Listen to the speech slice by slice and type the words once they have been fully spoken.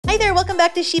welcome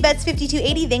back to SheBets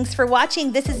 5280. Thanks for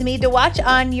watching. This is made to watch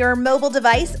on your mobile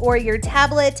device or your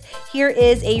tablet. Here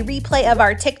is a replay of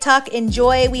our TikTok.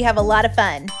 Enjoy, we have a lot of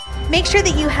fun. Make sure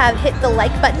that you have hit the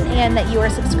like button and that you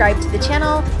are subscribed to the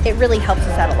channel. It really helps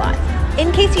us out a lot.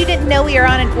 In case you didn't know, we are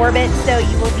on an orbit, so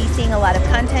you will be seeing a lot of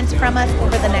content from us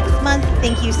over the next month.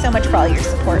 Thank you so much for all your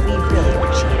support. We really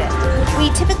appreciate it. We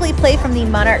typically play from the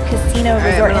Monarch Casino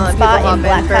Resort and Spa in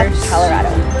Black Hawk, Colorado.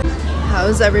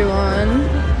 How's everyone?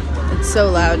 It's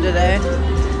so loud today.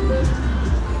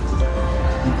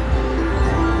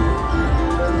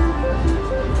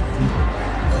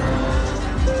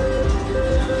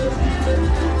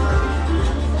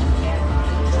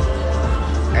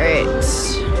 Alright.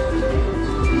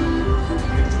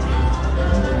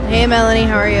 Hey Melanie,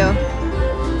 how are you?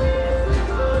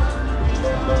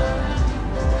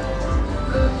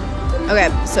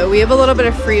 Okay, so we have a little bit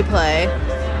of free play.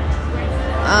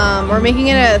 We're making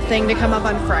it a thing to come up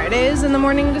on Fridays in the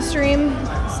morning to stream,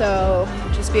 so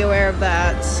just be aware of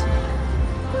that.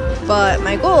 But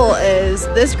my goal is,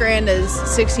 this grand is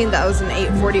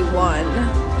 16,841,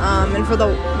 and for the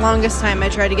longest time I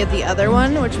tried to get the other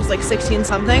one, which was like 16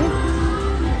 something,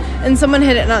 and someone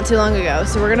hit it not too long ago,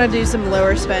 so we're gonna do some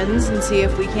lower spins and see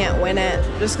if we can't win it,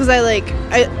 just because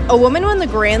a woman won the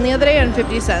grand the other day on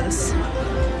 50 cents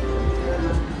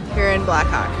here in Black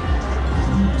Hawk.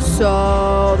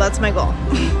 So that's my goal.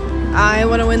 I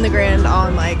want to win the grand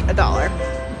on like $1.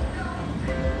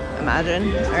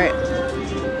 Imagine. Alright.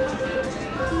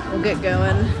 We'll get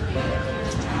going.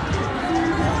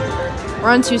 We're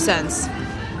on 2 cents.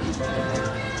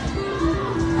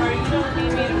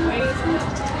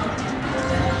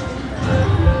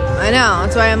 I know,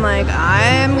 that's why I'm like,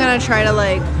 I'm gonna try to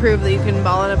like prove that you can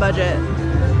ball on a budget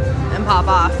and pop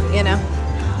off, you know?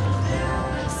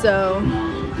 So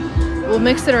we'll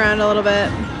mix it around a little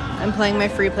bit. I'm playing my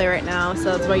free play right now,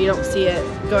 so that's why you don't see it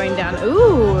going down.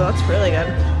 Ooh, that's really good.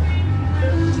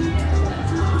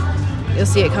 You'll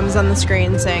see it comes on the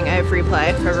screen saying I have free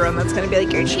play for everyone that's gonna be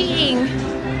like, you're cheating.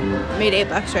 Made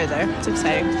 $8 right there. It's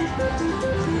exciting.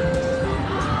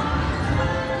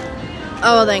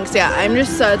 Oh, well, thanks. Yeah, I'm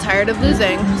just tired of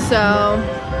losing. So,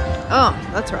 oh,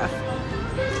 that's rough.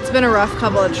 It's been a rough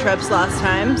couple of trips last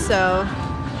time, so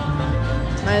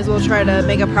might as well try to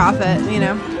make a profit, you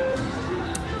know.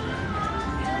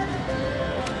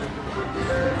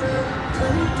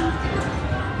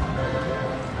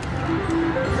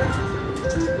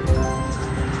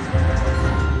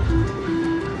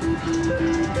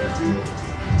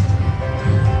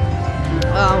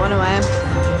 Oh, one away.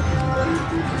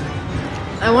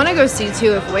 I want to go see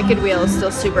too if Wicked Wheel is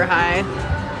still super high.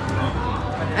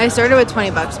 I started with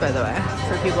 20 bucks, by the way,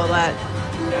 for people that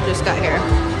just got here.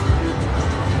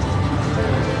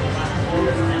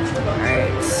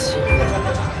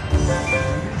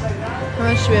 How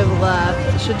much do we have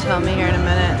left? It should tell me here in a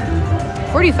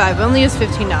minute. 45. I only used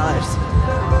 $15.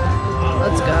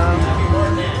 Let's go.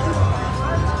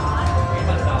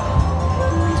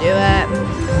 Do it.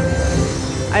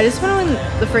 I just want to win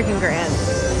the freaking grand.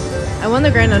 I won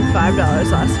the grand on $5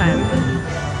 last time.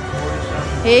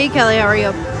 Hey Kelly, how are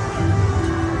you?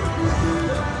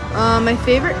 My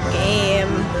favorite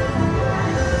game.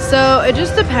 So it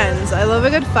just depends. I love a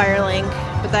good Firelink,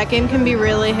 but that game can be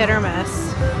really hit or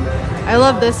miss. I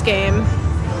love this game.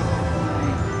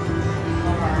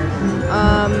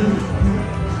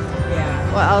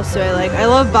 What else do I like? I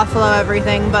love Buffalo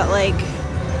everything, but like,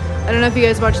 I don't know if you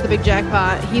guys watched The Big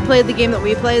Jackpot. He played the game that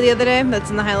we played the other day, that's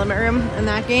in the high limit room, and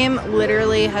that game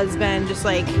literally has been just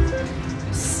like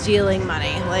stealing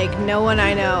money. Like, no one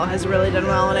I know has really done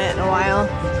well in it in a while.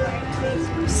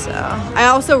 So, I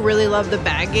also really love the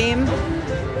bag game.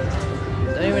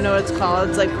 Don't even know what it's called.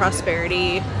 It's like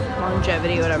prosperity,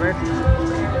 longevity, whatever.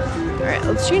 Alright,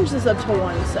 let's change this up to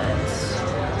 1 cent.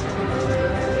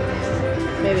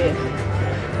 Maybe.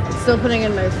 It's still putting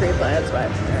in my free play, that's why.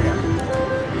 There we go.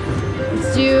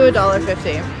 Let's do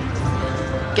 $1.50.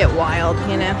 Get wild,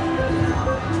 you know?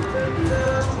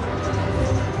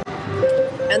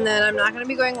 And then I'm not going to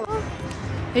be going...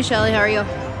 Hey Shelly, how are you?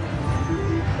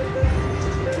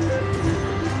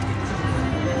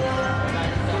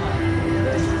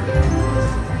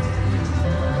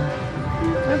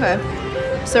 Okay.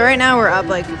 So right now we're up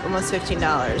like almost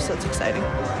 $15, so it's exciting.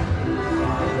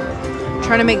 I'm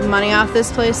trying to make money off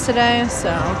this place today, so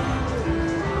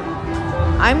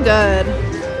I'm good.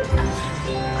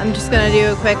 I'm just gonna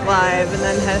do a quick live and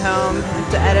then head home. I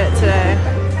have to edit today.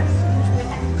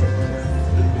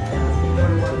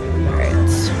 Alright.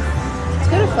 Let's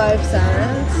go to 5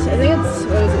 cents. I think it's,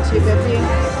 what is it, $2.50?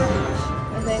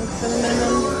 I think for the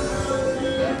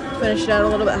minimum. Finish it out a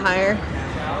little bit higher.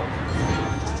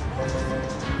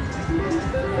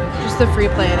 the free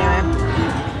play anyway.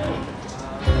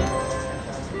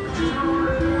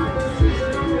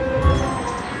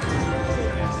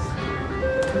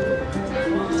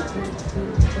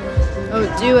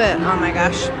 Oh, do it. Oh my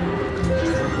gosh.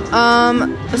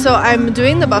 So I'm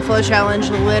doing the Buffalo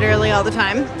Challenge literally all the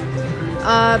time.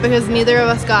 Because neither of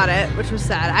us got it, which was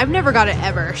sad. I've never got it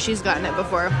ever. She's gotten it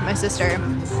before, my sister.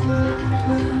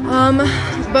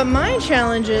 But my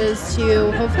challenge is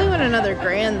to hopefully win another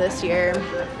grand this year.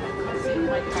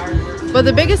 But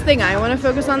the biggest thing I want to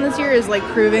focus on this year is like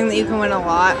proving that you can win a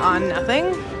lot on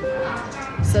nothing.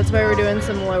 So that's why we're doing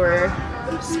some lower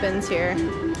spins here.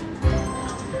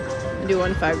 I'll do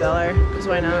one $5, because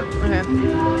why not? Okay.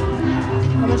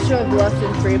 How much do I have left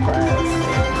in free plays?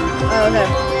 Oh, okay.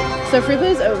 So free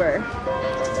play is over.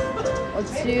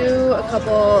 Let's do a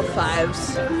couple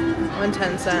fives, 1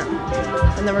 10-cent,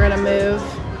 and then we're gonna move.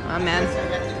 Oh man.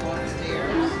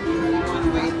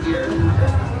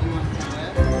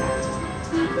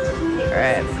 All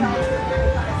right.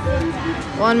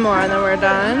 One more, and then we're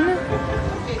done.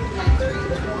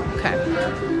 Okay.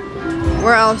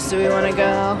 Where else do we want to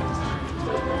go?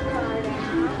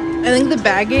 I think the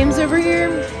bag game's over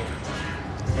here.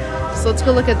 So let's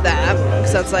go look at that,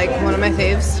 because that's like one of my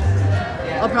faves.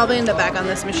 I'll probably end up back on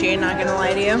this machine, not gonna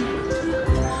lie to you.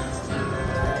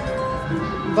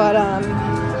 But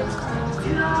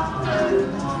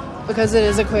because it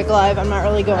is a quick live, I'm not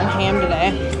really going ham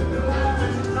today.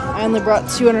 I only brought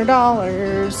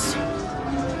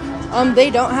 $200. They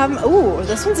don't have them. Ooh,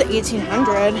 this one's at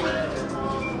 1800.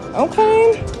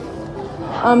 Okay.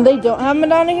 They don't have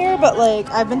Madonna here, but like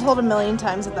I've been told a million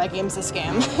times that that game's a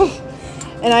scam.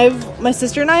 And my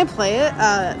sister and I play it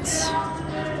at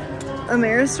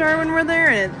Ameristar when we're there,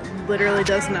 and it literally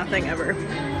does nothing ever.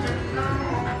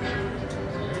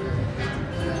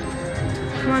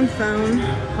 Come on, phone.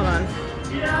 Hold on.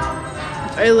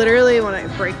 I literally want to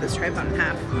break this tripod in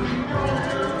half.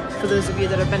 For those of you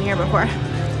that have been here before.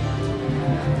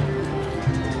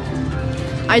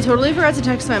 I totally forgot to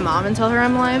text my mom and tell her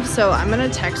I'm live, so I'm gonna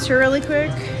text her really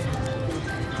quick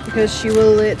because she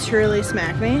will literally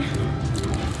smack me.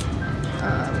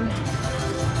 Hold on.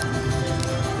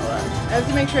 I have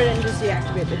to make sure I didn't just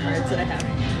deactivate the cards that I have.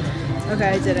 Okay,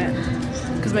 I didn't,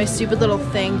 because my stupid little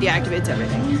thing deactivates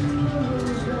everything.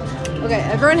 Okay,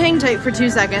 everyone hang tight for 2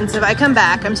 seconds. If I come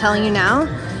back, I'm telling you now,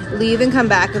 leave and come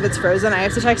back if it's frozen. I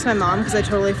have to text my mom because I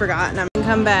totally forgot, and I'm gonna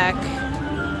come back.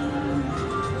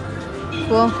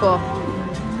 Cool, cool.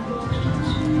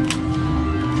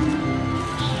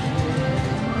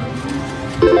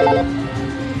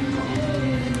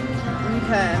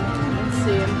 Okay, let's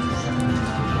see.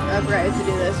 I've got to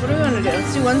do this. What do we want to do?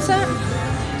 Let's do 1 cent.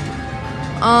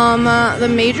 The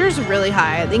major's really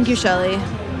high. Thank you, Shelly.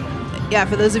 Yeah,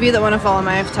 for those of you that want to follow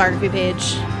my photography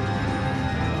page,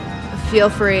 feel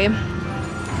free.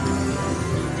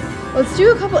 Let's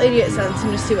do a couple 88 cents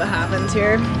and just see what happens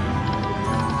here.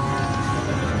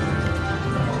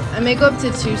 I may go up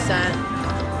to 2 cent,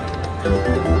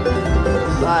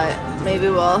 but maybe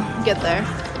we'll get there.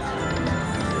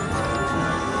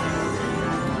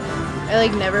 I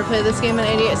like never play this game at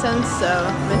 88 cents, so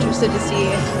I'm interested to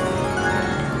see.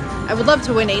 I would love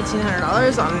to win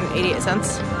 $1,800 on 88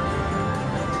 cents.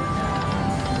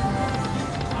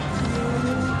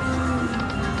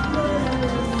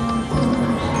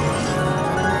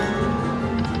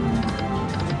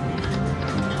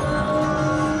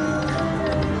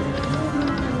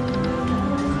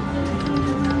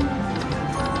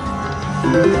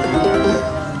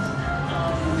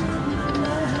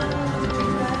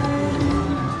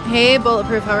 Hey,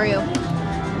 Bulletproof, how are you?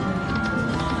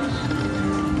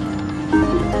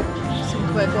 Some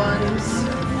quick ones.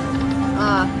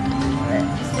 Alright,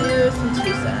 let's do some 2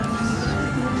 cents.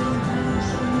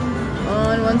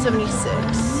 On 176.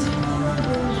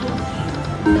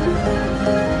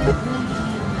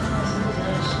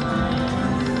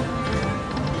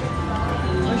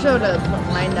 I wish I would have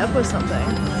lined up with something.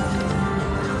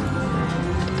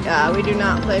 Yeah, we do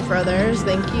not play for others,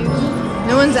 thank you.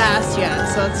 No one's asked yet,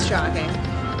 so it's shocking.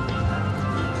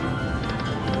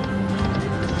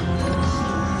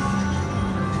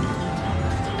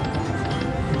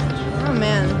 Oh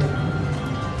man.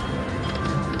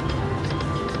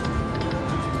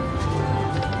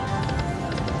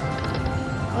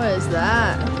 What is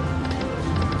that?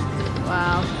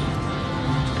 Wow.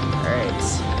 Alright.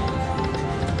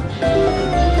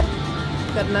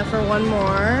 Got enough for one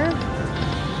more.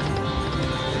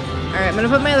 Alright, I'm gonna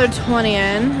put my other 20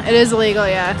 in. It is illegal,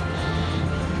 yeah.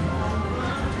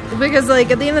 Because, like,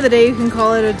 at the end of the day, you can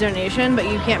call it a donation, but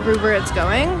you can't prove where it's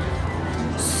going.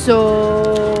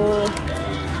 So...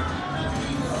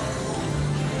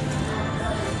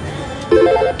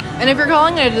 And if you're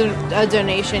calling it a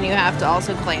donation, you have to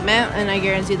also claim it, and I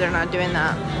guarantee they're not doing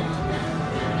that.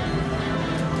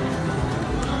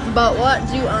 But what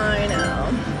do I know?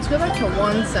 Let's go back to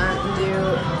 1 cent and do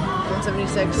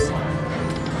 176.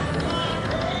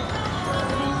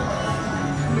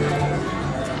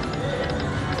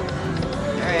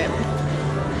 Alright.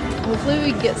 Hopefully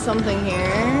we get something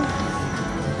here.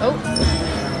 Oh.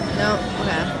 No.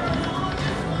 Okay.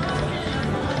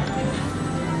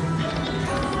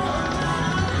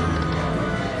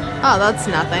 Oh, that's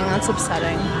nothing. That's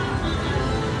upsetting.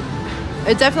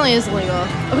 It definitely is legal.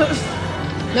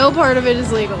 No part of it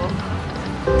is legal.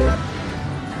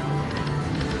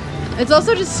 It's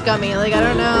also just scummy. Like, I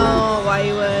don't know why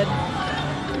you would,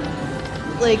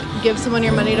 like, give someone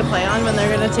your money to play on when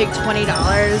they're gonna take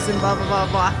 $20 and blah, blah, blah,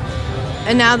 blah.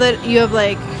 And now that you have,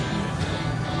 like,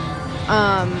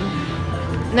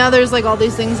 now there's, like, all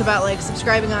these things about, like,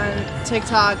 subscribing on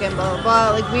TikTok and blah, blah,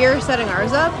 blah. Like, we are setting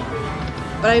ours up.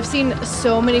 But I've seen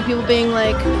so many people being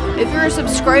like, if you're a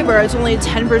subscriber, it's only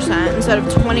 10% instead of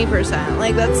 20%.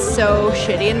 Like, that's so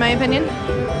shitty in my opinion.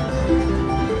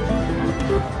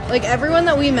 Like, everyone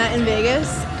that we met in Vegas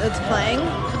that's playing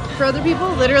for other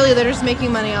people, literally, they're just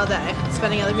making money all day,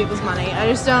 spending other people's money. I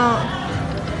don't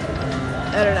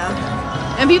know.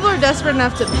 And people are desperate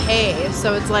enough to pay,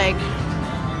 so it's like,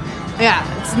 yeah,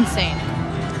 it's insane.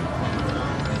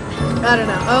 I don't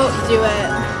know. Oh, do it.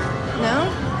 No?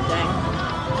 Dang.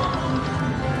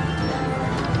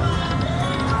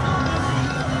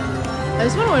 I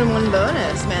just want to win one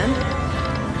bonus, man.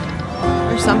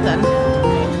 Or something.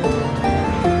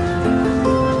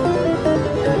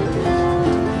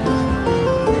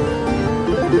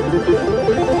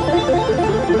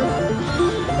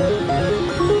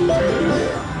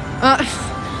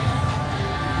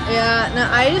 Yeah, no,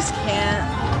 I just can't.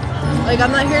 Like,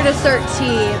 I'm not here to start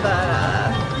tea,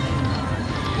 but,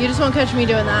 you just won't catch me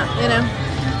doing that, you know?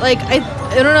 Like, I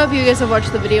don't know if you guys have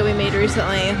watched the video we made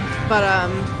recently, but,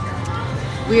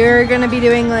 we're gonna be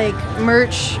doing, like,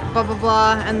 merch, blah, blah,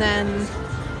 blah, and then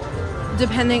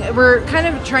we're kind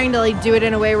of trying to, like, do it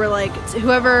in a way where, like,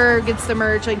 whoever gets the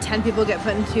merch, like, 10 people get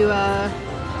put into,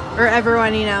 or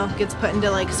everyone, you know, gets put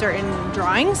into, like, certain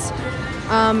drawings.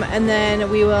 And then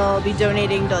we will be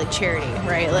donating to, like, charity,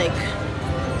 right? Like,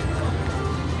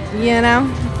 you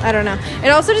know? I don't know. It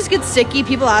also just gets sticky.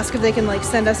 People ask if they can, like,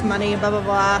 send us money, blah, blah,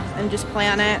 blah, and just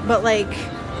plan it. But, like,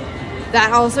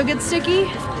 that also gets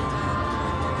sticky.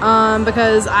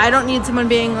 Because I don't need someone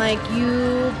being like,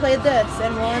 you played this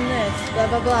and won this, blah,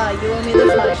 blah, blah, you owe me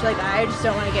this much. Like, I just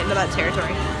don't want to get into that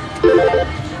territory.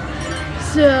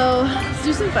 So, let's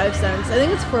do some 5 cents. I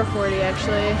think it's $4.40,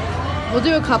 actually. We'll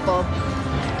do a couple.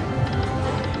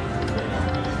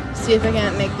 See if I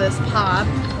can't make this pop.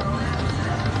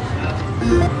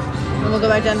 And we'll go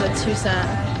back down to 2 cent.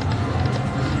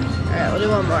 Alright, we'll do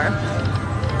one more.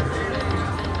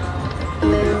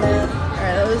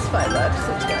 Alright, that was $5.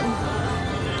 That's good.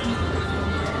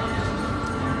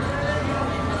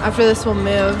 After this, we'll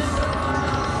move.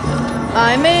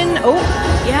 I'm in. Oh,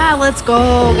 yeah, let's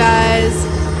go, guys.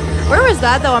 Where was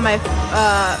that, though, on my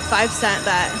 5 cent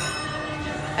bet?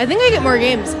 I think I get more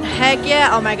games. Heck yeah.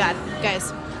 Oh, my God.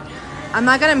 Guys, I'm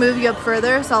not going to move you up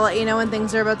further, so I'll let you know when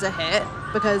things are about to hit,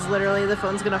 because literally the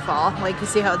phone's going to fall. Like, you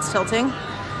see how it's tilting?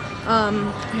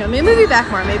 Here, let me move you back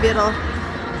more. Maybe it'll...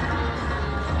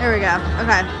 There we go.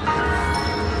 Okay.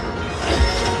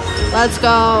 Let's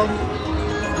go.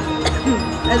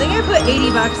 I think I put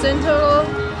 $80 in total.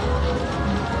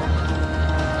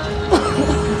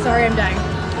 Sorry, I'm dying.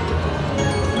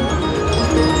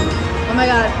 Oh my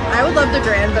God. I would love the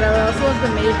grand, but I would also love the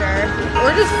major.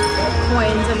 Or just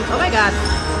coins. And oh my God.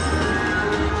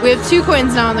 We have 2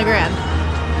 coins now on the grand.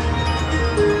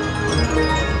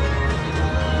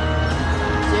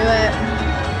 Do it.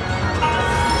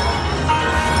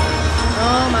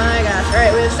 Oh my gosh.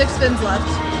 Alright, we have 6 spins left.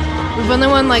 We've only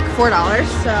won like $4,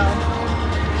 so.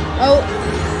 Oh,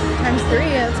 times 3.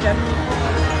 Yeah, that's good.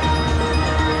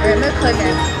 Alright, I'm gonna click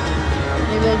it.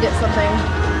 Maybe we'll get something.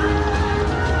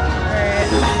 Alright.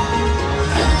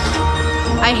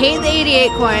 I hate the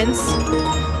 88 coins.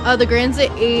 Oh, the grand's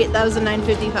at 8. That was a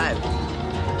 955.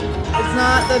 It's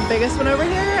not the biggest one over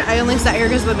here. I only sat here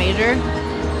because of the major.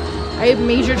 I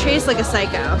major chased like a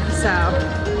psycho, so.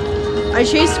 I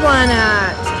chased one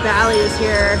at Bally's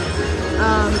here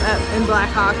in Black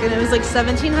Hawk, and it was like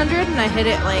 1,700, and I hit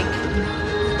it like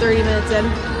 30 minutes in.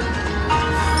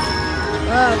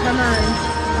 Oh, come on.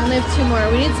 I only have 2 more.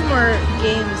 We need some more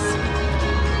games.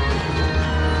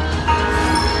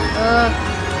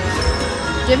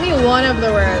 Give me one of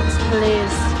the words,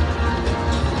 please.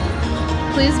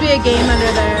 Please be a game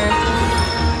under there.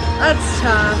 That's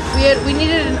tough. We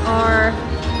needed an R.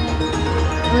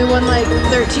 And we won like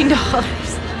 $13.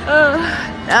 Oh,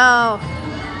 no.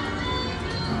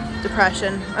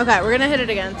 Depression. Okay, we're gonna hit it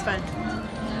again. It's fine.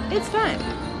 It's fine.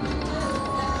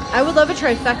 I would love a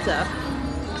trifecta.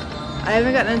 I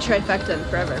haven't gotten a trifecta in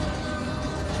forever.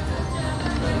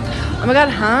 Oh my god,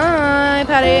 hi,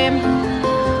 Patty.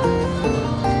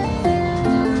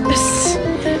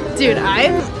 Dude,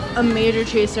 I'm a major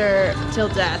chaser till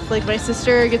death. Like, my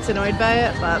sister gets annoyed by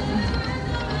it, but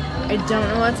I don't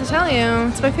know what to tell you.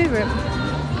 It's my favorite.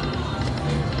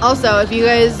 Also, if you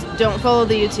guys don't follow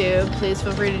the YouTube, please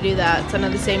feel free to do that. It's under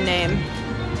the same name.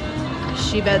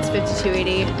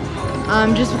 SheBetsDENCO.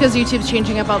 Just because YouTube's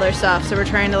changing up all their stuff, so we're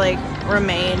trying to, like,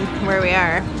 remain where we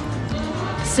are,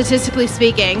 statistically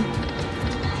speaking.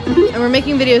 And we're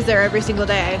making videos there every single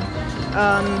day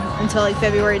until, like,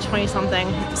 February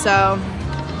 20-something. So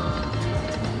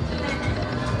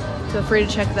feel free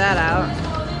to check that out.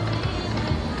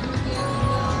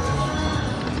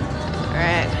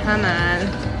 Alright, come on.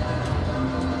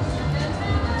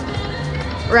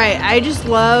 Right, I just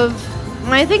love...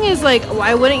 My thing is, like,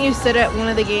 why wouldn't you sit at one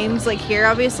of the games, like, here,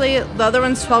 obviously? The other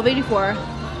one's $12.84.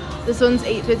 This one's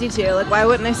 $8.52. Like, why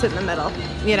wouldn't I sit in the middle?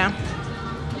 You know?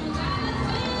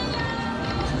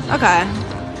 Okay.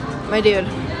 My dude.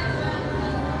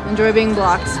 Enjoy being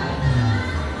blocked.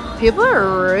 People are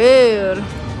rude.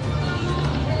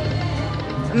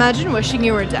 Imagine wishing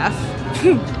you were deaf.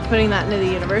 Putting that into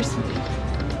the universe.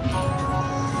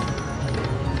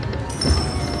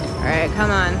 Alright, come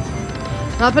on.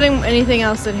 I'm not putting anything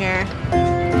else in here.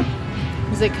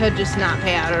 Because it could just not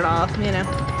pay out at all, you know.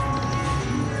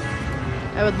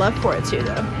 I would love for it to,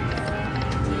 though.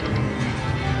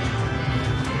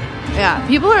 Yeah,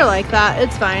 people are like that.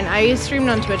 It's fine. I streamed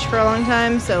on Twitch for a long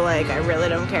time, so, like, I really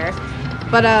don't care.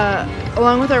 But,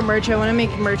 along with our merch, I want to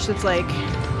make merch that's, like,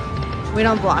 we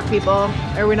don't block people,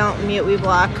 or we don't mute, we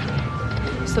block.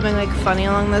 Something, like, funny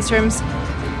along those terms.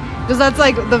 Because that's,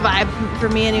 like, the vibe for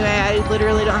me anyway. I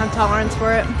literally don't have tolerance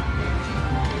for it.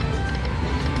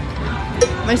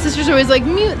 My sister's always like,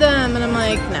 mute them. And I'm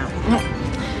like, no.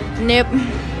 Nope.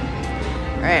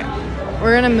 Alright.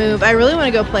 We're gonna move. I really want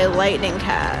to go play Lightning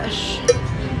Cash.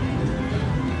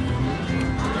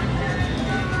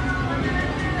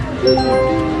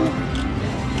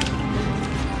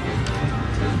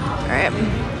 Alright.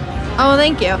 Oh,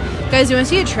 thank you. Guys, you want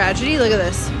to see a tragedy? Look at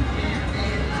this.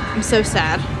 I'm so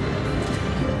sad.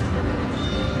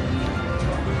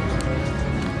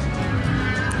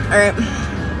 Alright.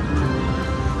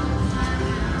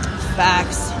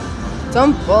 Facts.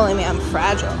 Don't bully me, I'm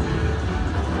fragile.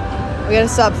 We gotta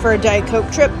stop for a Diet Coke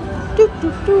trip. Doo,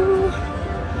 doo, doo.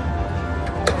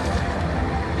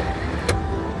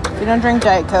 If you don't drink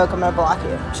Diet Coke, I'm gonna block you.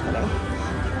 I'm just kidding.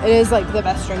 It is like the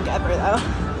best drink ever, though.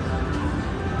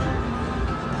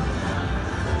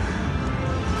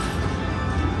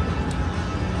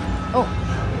 Oh.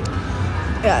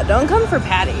 Yeah, don't come for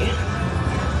Patty.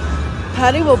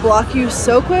 Patty will block you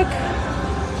so quick.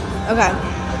 Okay.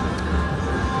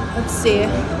 Let's see.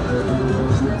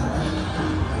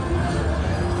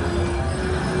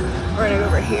 We're gonna go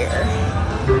over here.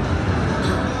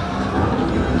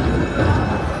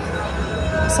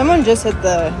 Someone just hit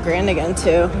the grand again,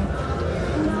 too.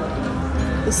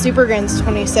 The super grand's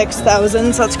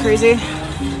 26,000, so that's crazy.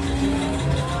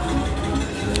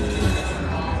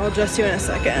 I'll adjust you in a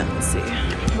second. Let's see.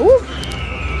 Ooh.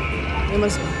 You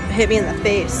almost hit me in the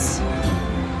face.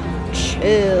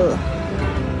 Chill.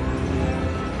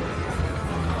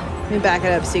 Let me back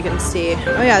it up so you can see.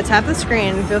 Oh yeah, tap the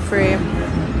screen. Feel free.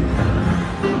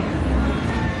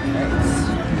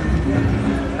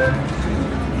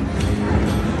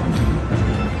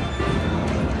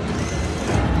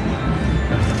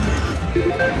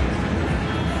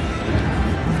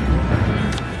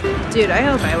 Dude, I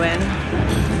hope I win.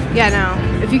 Yeah, no.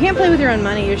 If you can't play with your own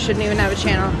money, you shouldn't even have a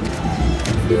channel.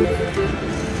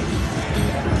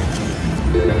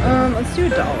 Let's do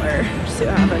 $1. Just see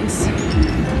what happens.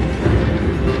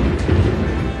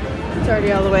 It's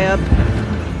already all the way up.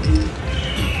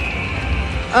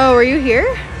 Oh, are you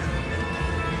here?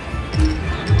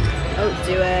 Oh,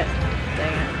 do it.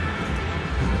 Dang it.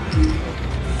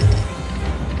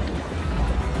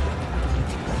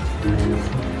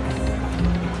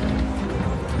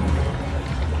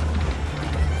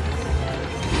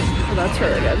 Oh, that's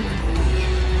really good.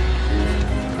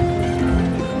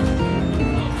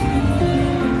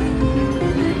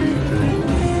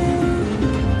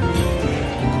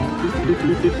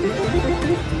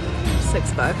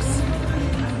 $6.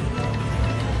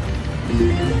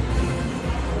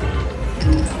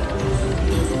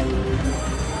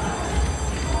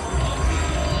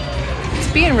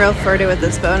 just being real flirty with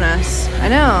this bonus. I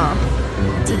know.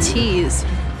 It's a tease.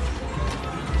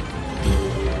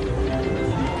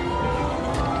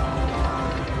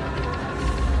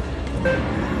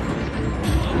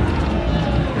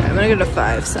 Okay, I'm gonna go to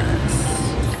 5 cents.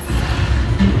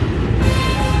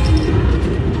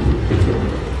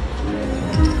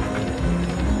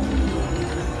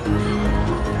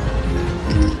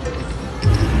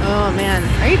 Oh man,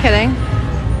 are you kidding?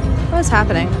 What is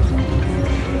happening?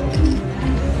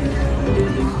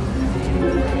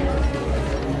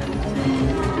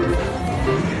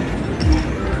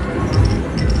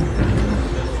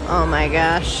 Oh my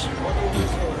gosh.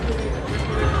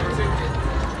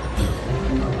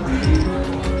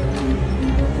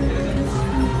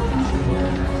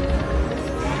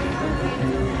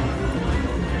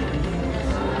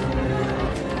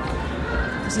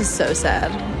 This is so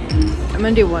sad. I'm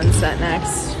gonna do 1 cent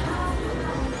next.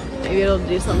 Maybe it'll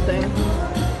do something.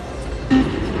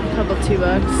 A couple $2.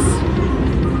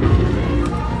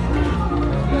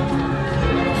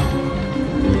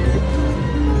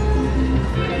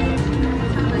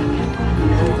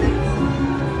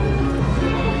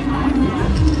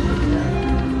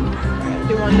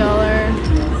 Do $1.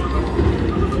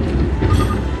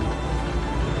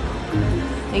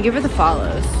 Thank you for the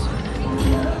follows.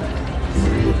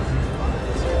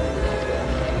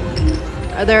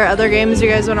 Are there other games you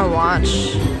guys want to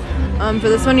watch? For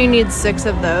this one you need 6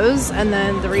 of those and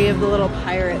then 3 of the little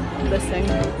pirate this thing.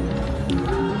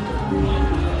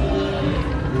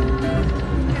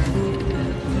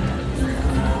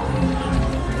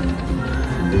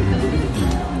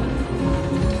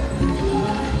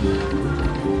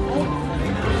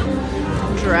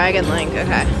 Dragon Link,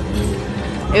 okay.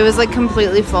 It was like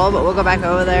completely full, but we'll go back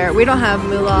over there. We don't have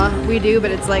Moolah. We do, but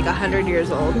it's like 100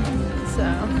 years old,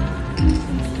 so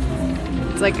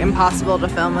it's like impossible to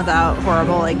film without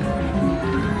horrible like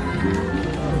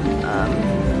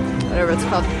whatever it's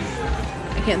called.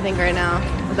 I can't think right now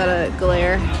without a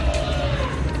glare.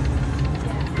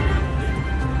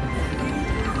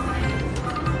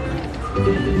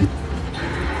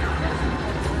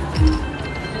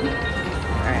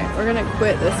 Alright, we're gonna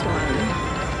quit this one.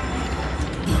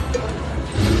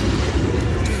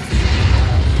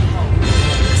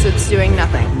 Because it's doing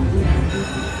nothing.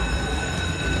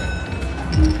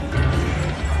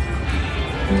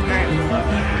 Alright.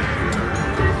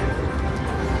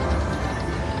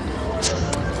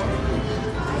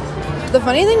 The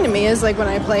funny thing to me is like when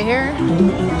I play here,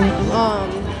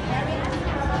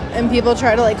 and people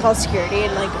try to like call security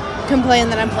and like complain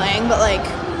that I'm playing, but like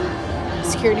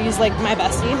security is like my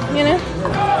bestie, you know?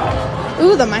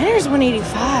 Ooh, the miner's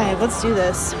 185. Let's do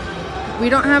this. We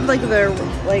don't have like the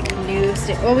like new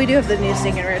well, we do have the new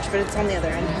Stinkin' Rich, but it's on the other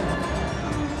end.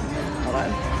 Hold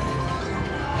on.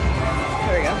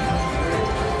 There we go.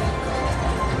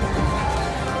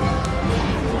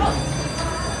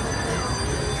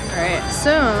 Alright,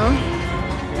 so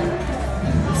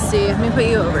let's see, let me put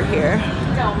you over here.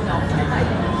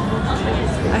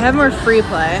 I have more free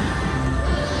play.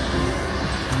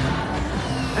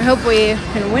 I hope we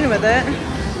can win with it.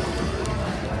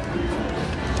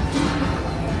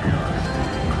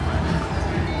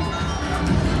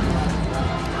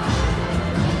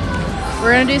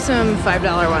 We're gonna do some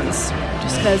 $5 ones,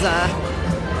 just because I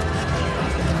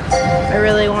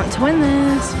really want to win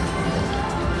this.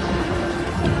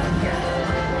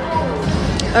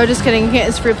 Oh, just kidding, you can't,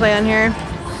 it's free play on here.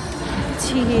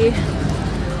 Tee.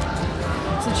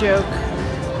 It's a joke.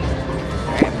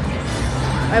 Alright.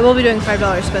 I will be doing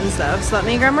 $5 spins though, so let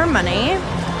me grab more money.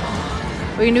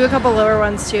 We can do a couple lower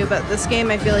ones too, but this game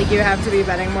I feel like you have to be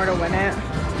betting more to win it.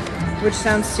 Which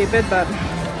sounds stupid, but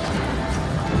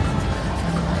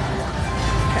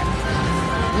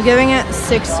I'm giving it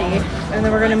 60, and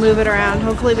then we're gonna move it around.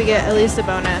 Hopefully we get at least a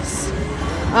bonus.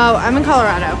 Oh, I'm in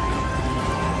Colorado.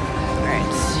 All right.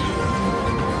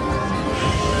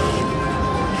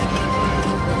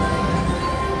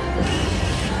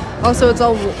 Also, it's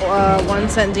all 1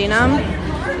 cent denom,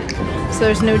 so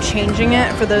there's no changing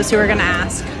it for those who are gonna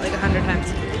ask like 100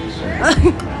 times.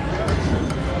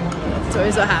 It's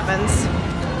always what happens.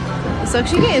 So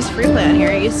actually, you can use free play on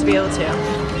here. I used to be able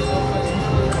to.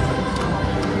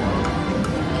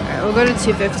 We'll go to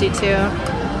 252.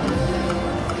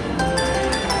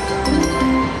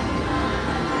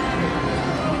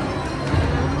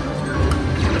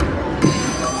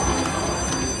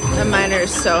 The miner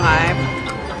is so high.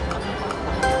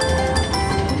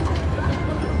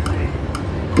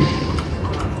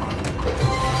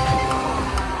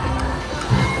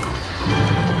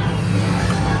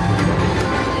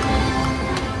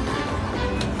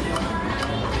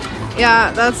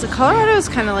 Yeah, Colorado is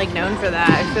kind of like known for that.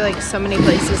 I feel like so many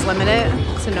places limit it.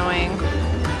 It's annoying.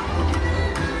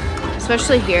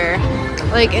 Especially here.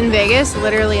 Like in Vegas,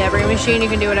 literally every machine you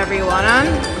can do whatever you want on.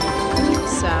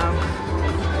 So.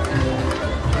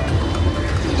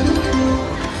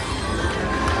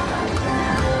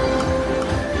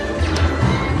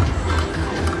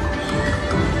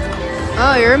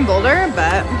 Oh, you're in Boulder?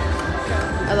 Bet.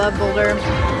 I love Boulder.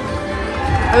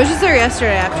 I was just there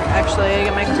yesterday actually to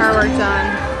get my car work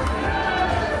done.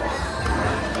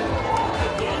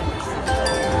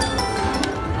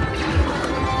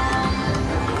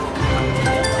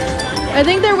 I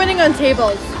think they're winning on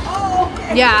tables. Oh,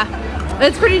 okay. Yeah.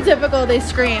 It's pretty typical. They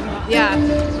scream. Yeah.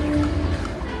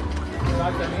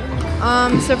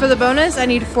 So for the bonus, I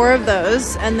need 4 of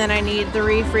those, and then I need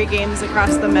 3 free games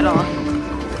across the middle.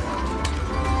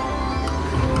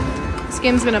 This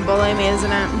game's gonna bully me,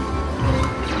 isn't it?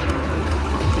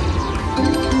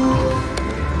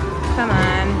 Come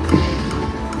on.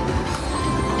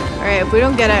 Alright, if we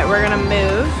don't get it, we're gonna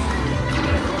move.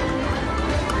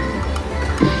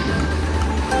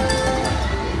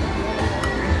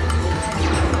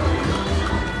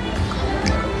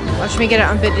 Watch me get it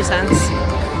on 50 cents.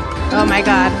 Oh my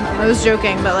god. I was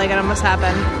joking, but like it almost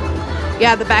happened.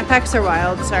 Yeah, the backpacks are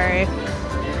wild, sorry.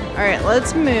 Alright,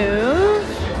 let's move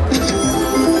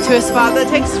to a spot that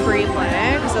takes free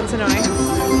play, because that's annoying.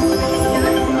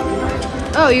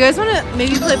 Oh, you guys want to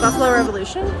maybe play Buffalo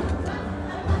Revolution?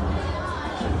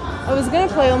 I was going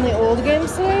to play only old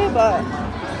games today, but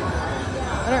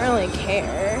I don't really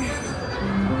care.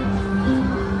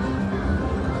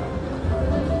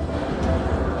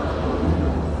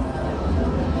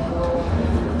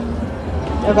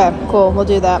 Okay, cool, we'll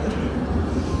do that.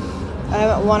 I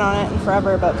haven't won on it in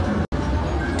forever, but...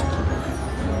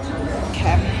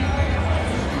 Okay.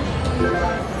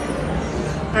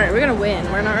 Alright, we're gonna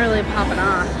win. We're not really popping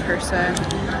off, per se.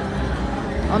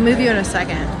 I'll move you in a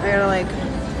second. I gotta, like,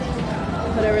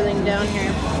 put everything down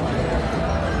here.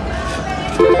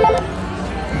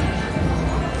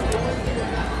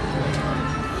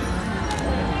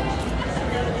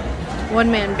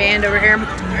 One-man band over here.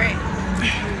 Alright.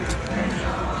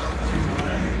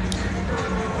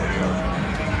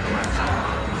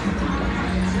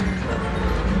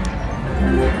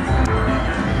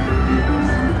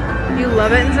 You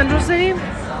love it in Central City?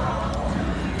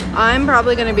 I'm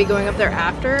probably going to be going up there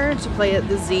after to play at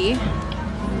the Z.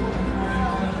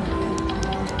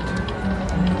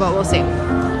 But we'll see.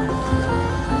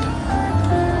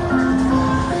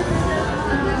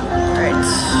 Alright.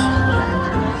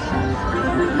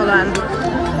 Hold on.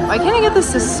 Why can't I get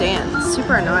this to stand? It's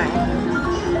super annoying.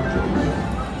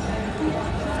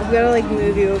 I've got to like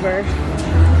move you over.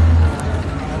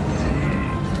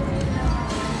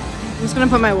 I'm just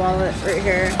gonna put my wallet right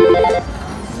here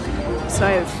so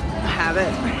I have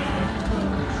it.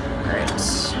 Alright.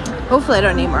 Hopefully I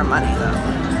don't need more money though.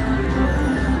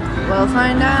 We'll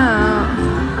find out.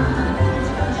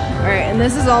 Alright, and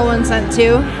this is all 1 cent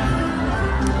too,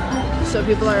 so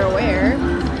people are aware.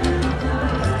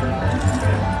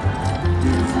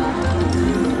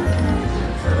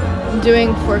 I'm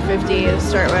doing 450 to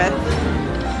start with.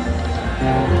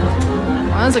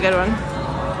 Well, that's a good one.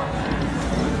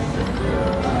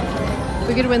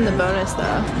 We could win the bonus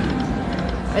though.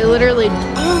 I literally,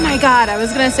 oh my god, I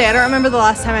was gonna say, I don't remember the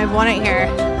last time I've won it here.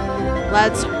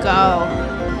 Let's go.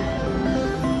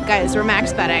 Guys, we're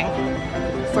max betting.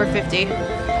 450.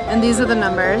 And these are the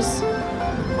numbers.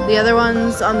 The other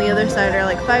ones on the other side are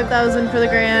like 5,000 for the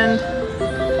grand.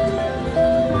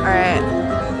 Alright.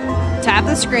 Tap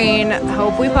the screen,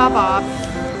 hope we pop off.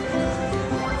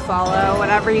 Follow,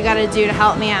 whatever you gotta do to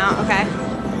help me out, okay?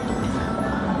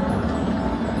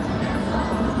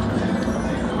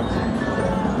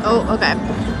 Oh, okay.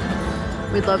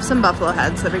 We'd love some buffalo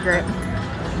heads. That'd be great.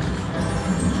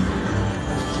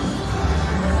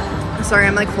 Sorry,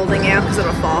 I'm like holding you because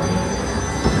it'll fall.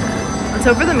 Let's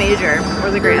hope for the major or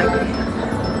the grand.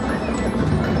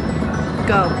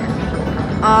 Go.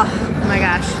 Oh my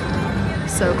gosh.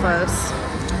 So close.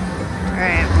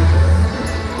 Alright.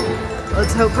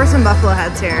 Let's hope for some buffalo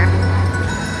heads here.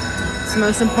 It's the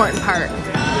most important part.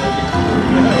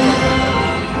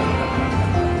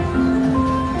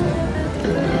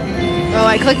 Oh,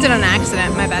 I clicked it on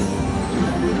accident. My bad.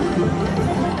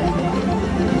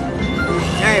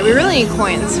 Alright, we really need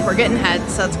coins. We're getting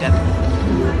heads, so that's good.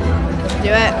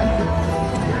 Do it.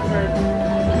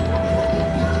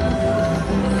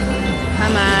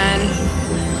 Come on.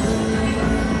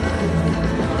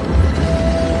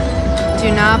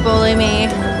 Do not bully me.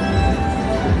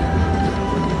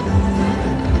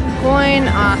 Coin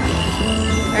off.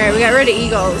 Alright, we got rid of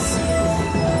eagles.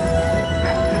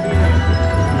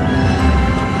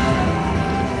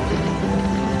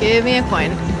 Give me a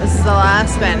coin. This is the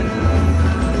last spin.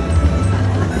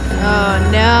 Oh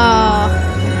no.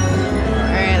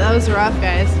 Alright, that was rough,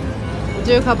 guys. We'll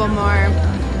do a couple more.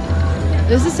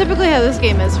 This is typically how this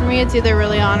game is for me. It's either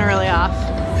really on or really off.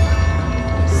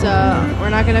 So we're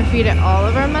not gonna feed it all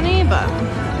of our money, but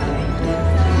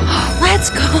let's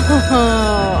go!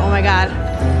 Oh my god.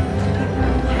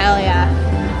 Hell yeah.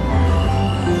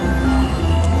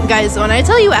 Guys, when I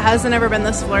tell you it hasn't ever been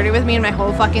this flirty with me in my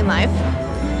whole fucking life,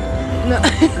 no,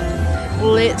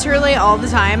 literally all the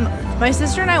time. My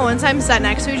sister and I one time sat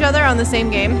next to each other on the same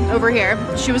game over here.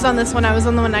 She was on this one, I was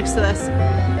on the one next to this.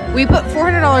 We put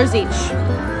 $400 each.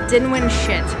 Didn't win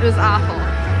shit. It was awful.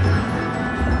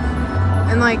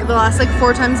 And like the last like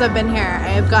 4 times I've been here, I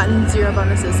have gotten 0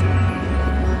 bonuses.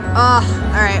 Oh,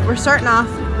 alright, we're starting off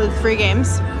with free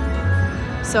games.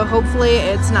 So hopefully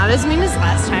it's not as mean as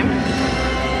last time.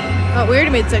 Oh, we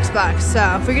already made $6,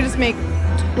 so if we could just make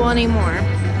 20 more.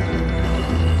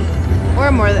 Or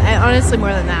more than, honestly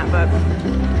more than that, but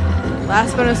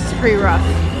last bonus is pretty rough.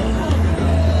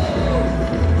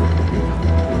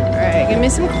 Alright, give me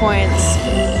some coins.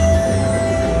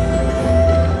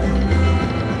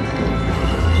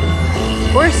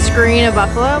 Or a screen of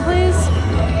buffalo, please.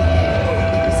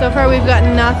 So far we've got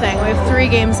nothing. We have 3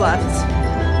 games left.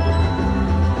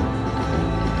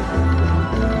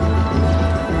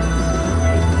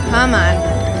 Come on.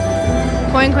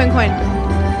 Coin, coin, coin.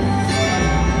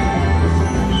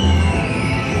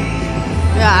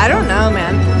 Yeah, I don't know,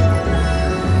 man.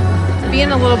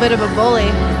 Being a little bit of a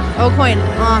bully. Oh, coin.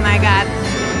 Oh my god.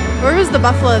 Where was the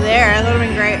buffalo there? That would have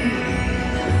been great.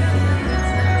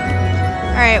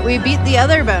 Alright, we beat the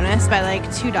other bonus by like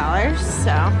 $2,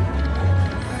 so.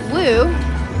 Woo.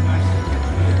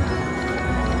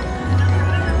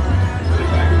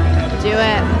 Do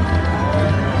it.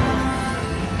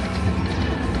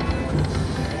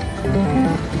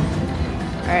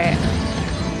 Alright.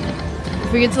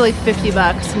 If we get to like $50,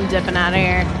 I'm dipping out of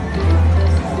here.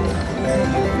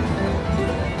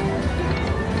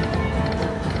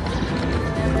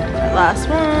 Last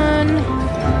one.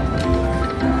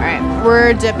 Alright,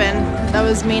 we're dipping. That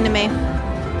was mean to me.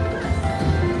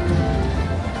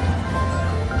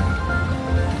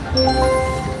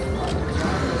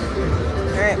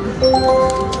 Alright.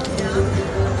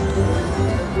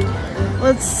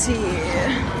 Let's see.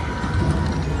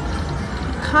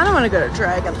 Kind of want to go to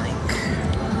Dragon Link.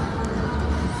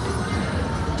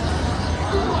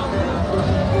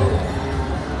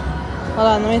 Hold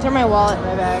on, let me throw my wallet in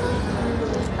my bag.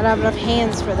 I don't have enough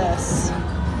hands for this.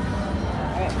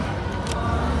 Alright.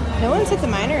 No one's hit the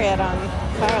minor yet on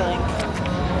Firelink.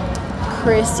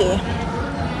 Crazy.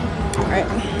 Alright.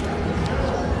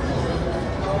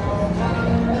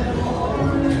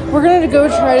 We're gonna go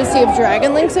try to see if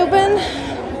Dragon Link's open.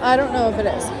 I don't know if it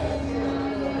is.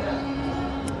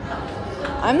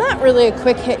 I'm not really a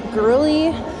quick hit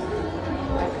girly.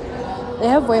 They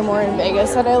have way more in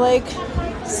Vegas that I like,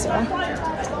 so.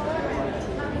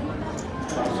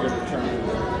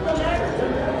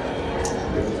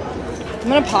 I'm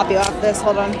gonna pop you off this,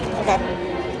 hold on, okay.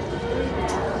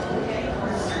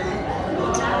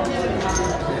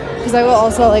 Because I will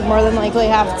also like more than likely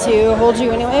have to hold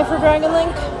you anyway for Dragon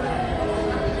Link.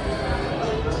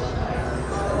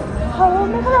 Hold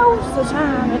me close, the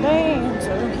time to dance.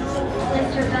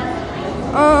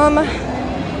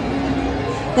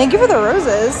 Thank you for the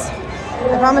roses.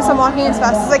 I promise I'm walking as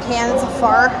fast as I can. It's a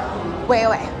far way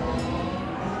away.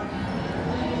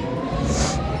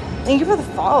 Thank you for the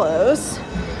follows.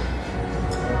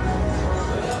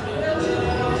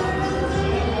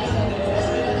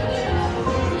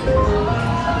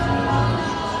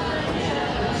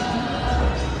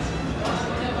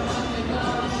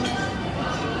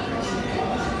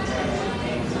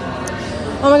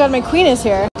 Oh my god, my queen is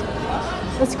here.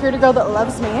 The security girl that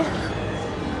loves me.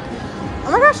 Oh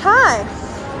my gosh, hi.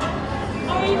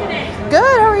 How are you today?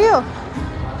 Good, how are you?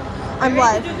 I'm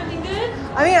live. Do something good?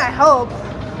 I mean, I hope.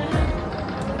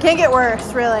 Can't get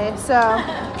worse, really, so.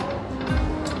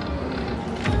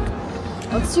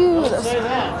 Let's do this. Say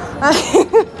that.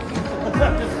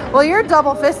 Well, you're a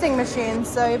double fisting machine,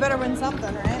 so you better win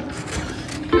something, right?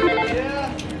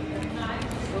 Yeah.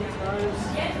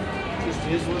 Just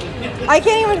is what it is. I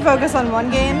can't even focus on one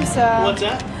game, so. What's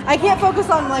that? I can't focus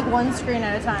on like one screen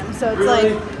at a time, so it's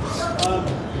Really? like.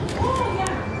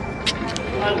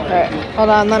 I like Alright, hold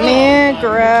on, let me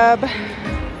grab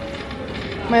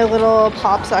my little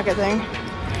pop socket thing.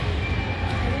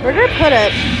 Where did I put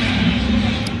it?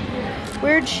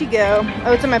 Where'd she go?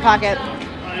 Oh, it's in my pocket.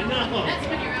 I know.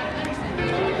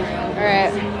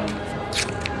 Alright.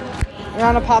 We're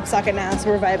on a pop socket now, so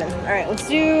we're vibing. Alright, let's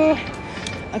do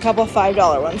a couple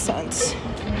 $5 1 cents.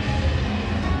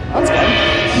 That's good.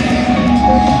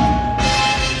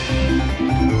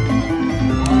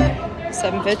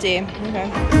 $7.50. Okay.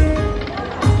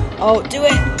 Oh, do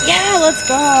it. Yeah, let's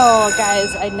go.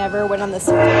 Guys, I never win on this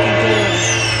fucking game.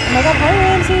 Oh my god, hi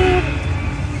Ramsey.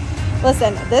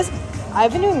 Listen,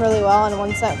 I've been doing really well on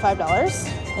 1 cent, $5.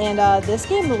 And this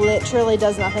game literally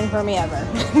does nothing for me ever.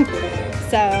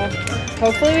 So,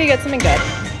 hopefully we get something good.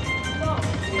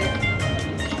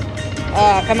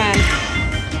 Oh, come on.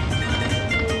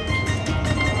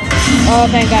 Oh,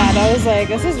 thank God. I was like,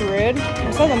 this is rude.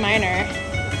 I saw the minor.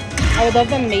 I would love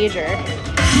the major.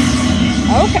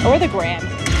 Okay, or the grand.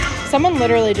 Someone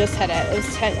literally just hit it. It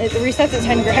was 10. It resets at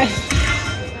 10 grand.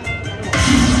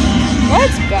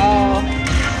 Let's go.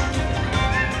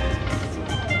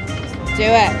 Do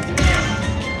it.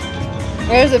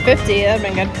 Where's the 50? That'd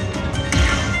been good.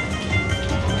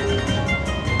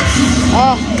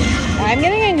 Oh, I'm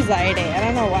getting anxiety. I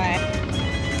don't know why.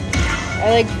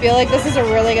 I feel like this is a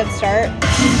really good start.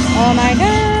 Oh my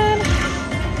god.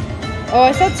 Oh,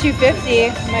 I said 250.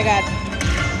 Oh my god.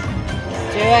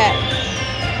 Do it.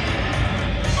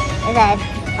 Oh god.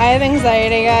 I have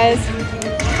anxiety, guys.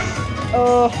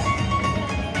 Oh.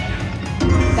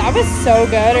 That was so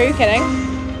good. Are you kidding?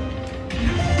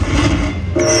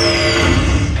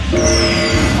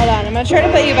 Hold on. I'm going to try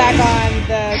to put you back on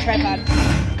the tripod.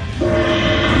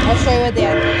 I'll show you at the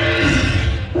end.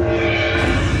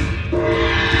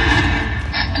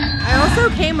 I also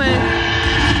came with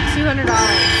 $200.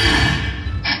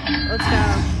 Let's go.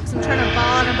 Because I'm trying to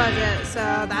ball on a budget, so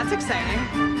that's exciting.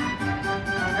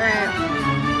 Alright.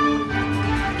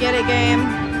 Get it, game.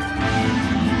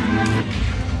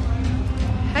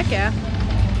 Heck yeah.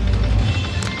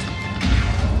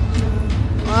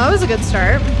 Well, that was a good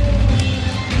start.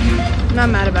 I'm not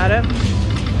mad about it.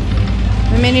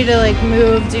 We may need to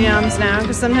move DMs now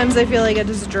because sometimes I feel like it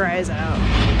just dries out.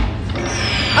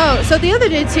 Oh, so the other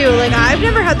day too, I've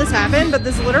never had this happen, but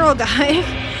this literal guy,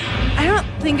 I don't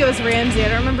think it was Ramsey, I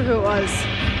don't remember who it was,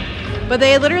 but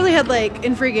they literally had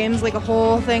in free games a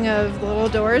whole thing of little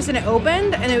doors, and it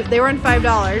opened and they were on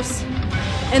 $5,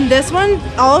 and this one,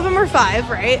 all of them were $5,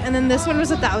 right? And then this one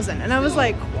was $1,000, and I was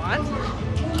like, what?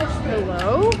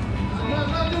 Hello?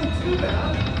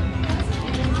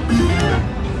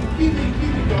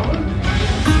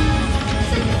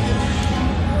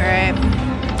 Alright.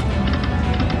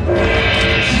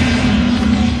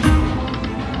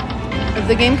 If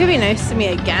the game could be nice to me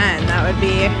again, that would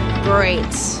be great.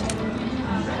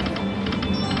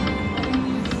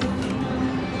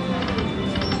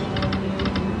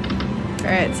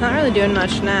 Alright, it's not really doing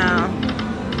much now.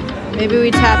 Maybe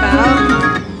we tap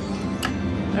out?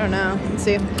 I don't know. Let's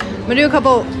see. I'm gonna do a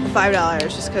couple $5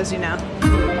 just because, it's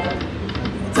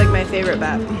my favorite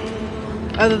bet.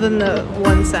 Other than the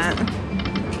 1 cent.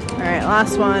 Alright,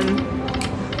 last one.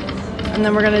 And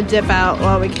then we're gonna dip out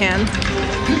while we can.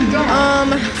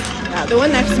 Yeah, the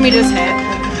one next to me just hit.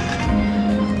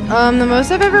 The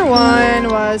most I've ever won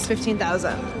was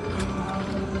 15,000.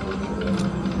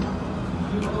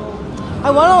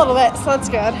 I won a little bit, so that's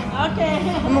good. Okay.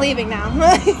 I'm leaving now.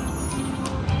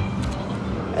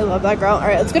 I love that girl.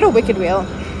 Alright, let's go to Wicked Wheel.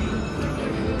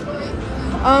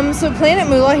 So Planet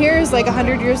Moolah here is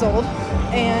 100 years old,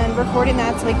 and recording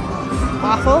that's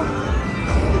awful.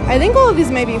 I think all of these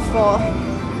may be full.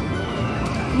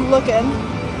 I'm looking.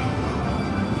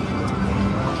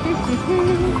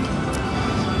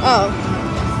 Oh,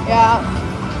 yeah.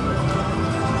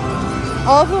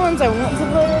 All of the ones I want to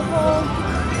play are full.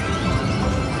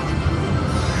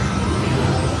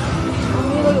 Let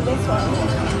me look at this one.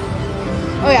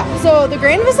 Oh yeah, so the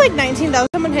grand was 19,000.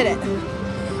 Someone hit it.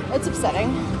 That's upsetting.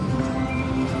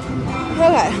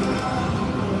 Okay.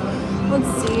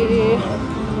 Let's see.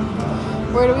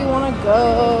 Where do we want to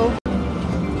go?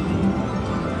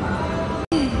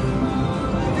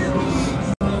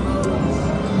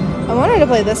 I wanted to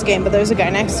play this game, but there's a guy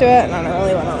next to it, and I don't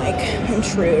really want to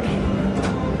intrude.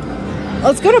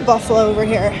 Let's go to Buffalo over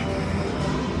here.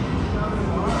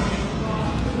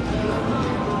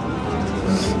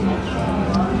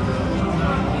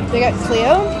 They got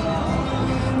Cleo.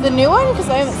 The new one, because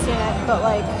I haven't seen it, but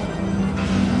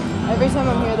every time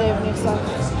I'm here they have new stuff.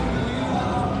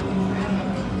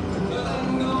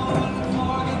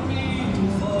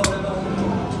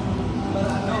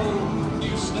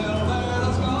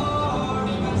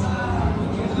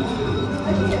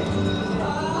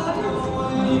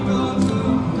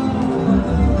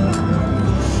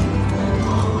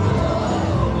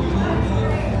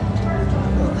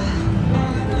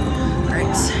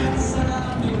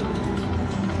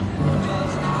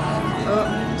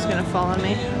 Fall on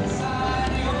me.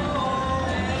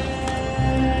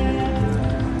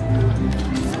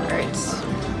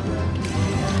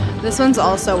 This one's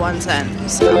also 1 cent,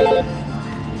 so.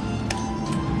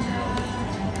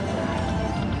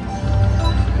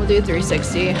 We'll do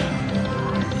 360.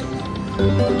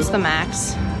 It's the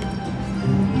max.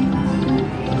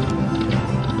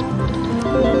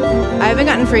 I haven't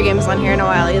gotten free games on here in a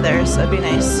while either, so that'd be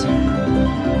nice.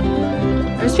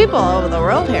 There's people all over the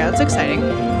world here. That's exciting.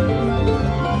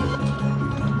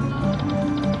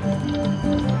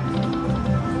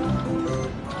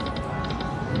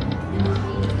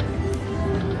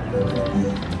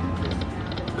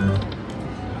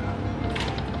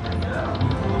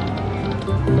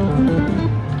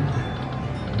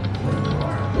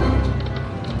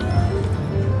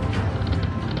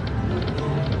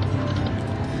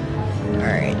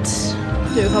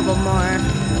 Do a couple more.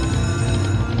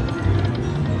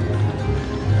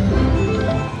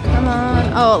 Come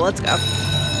on. Oh, let's go.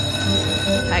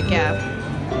 Heck yeah.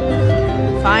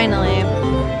 Finally.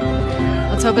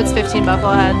 Let's hope it's 15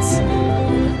 buffalo heads.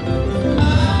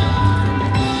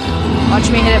 Watch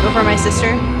me hit it before my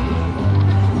sister.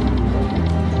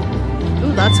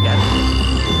 Ooh, that's good.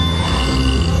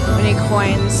 We need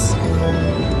coins.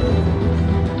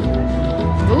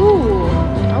 Ooh,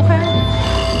 okay.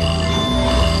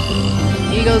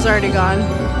 Ego's already gone.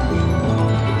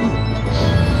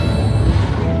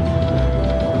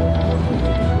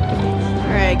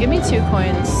 Alright, give me 2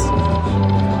 coins.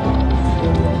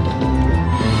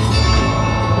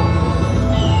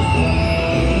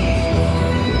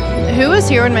 Who was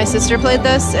here when my sister played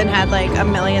this and had like a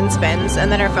million spins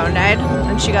and then her phone died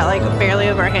and she got like barely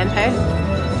over hand pay?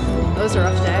 That was a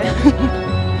rough day.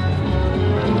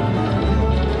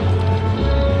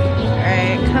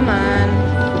 Alright, come on.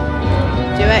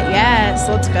 Do it, yes,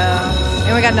 let's go.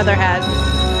 And we got another head.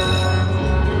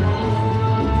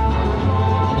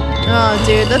 Oh,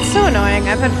 dude, that's so annoying.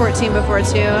 I've had 14 before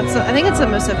too. I think it's the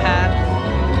most I've had.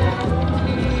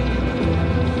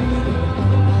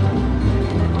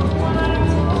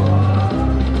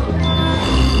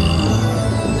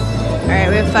 Alright,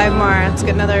 we have 5 more. Let's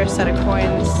get another set of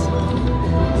coins.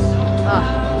 Oh.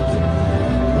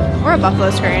 Or a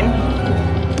buffalo screen.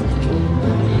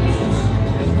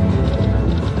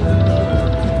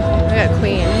 We got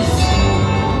queens.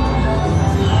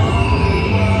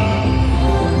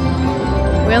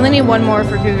 We only need 1 more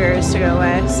for cougars to go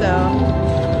away, so.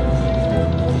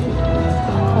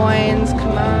 Coins,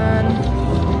 come on.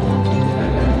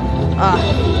 Ah.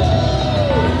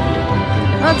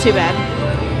 Not too bad.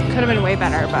 Could have been way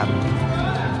better, but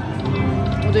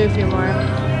we'll do a few more.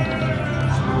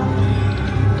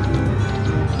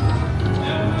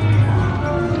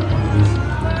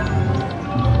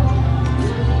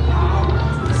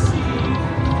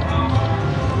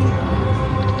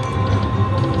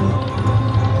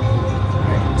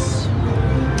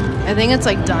 I think it's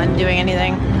like done doing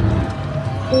anything.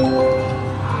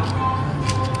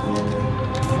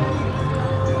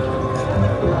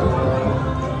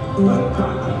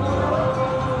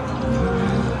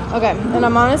 Okay, and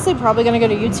I'm honestly probably gonna go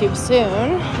to YouTube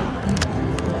soon.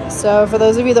 So for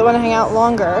those of you that want to hang out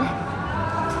longer,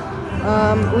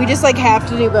 we just like have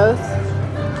to do both.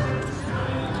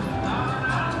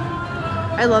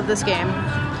 I love this game.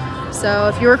 So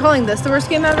if you were calling this the worst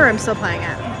game ever, I'm still playing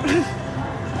it.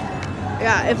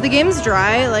 Yeah, if the game's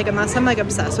dry, like unless I'm like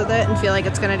obsessed with it and feel like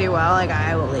it's gonna do well, like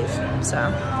I will leave.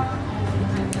 So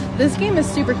this game is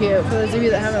super cute for those of you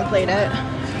that haven't played it.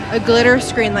 A glitter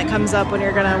screen that comes up when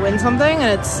you're gonna win something,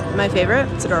 and it's my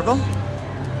favorite. It's adorable.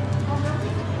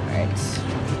 Alright.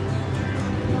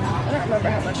 I don't remember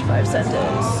how much 5 cent is.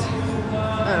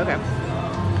 Oh, okay.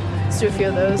 Let's do a few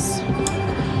of those.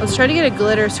 Let's try to get a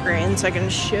glitter screen so I can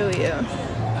show you.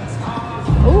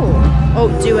 Ooh. Oh,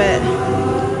 do it.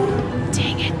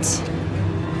 Dang it.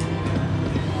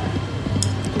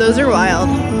 Those are wild.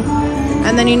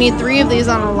 And then you need 3 of these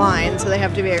on a line, so they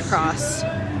have to be across.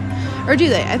 Or do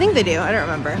they? I think they do. I don't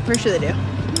remember. I'm pretty sure they do.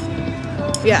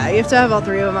 Yeah, you have to have all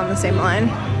 3 of them on the same line.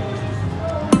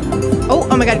 Oh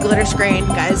my god, glitter screen.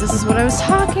 Guys, this is what I was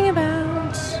talking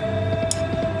about.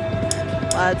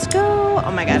 Let's go.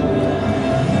 Oh my god.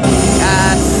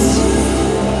 Yes.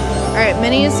 Alright,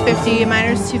 mini is 50,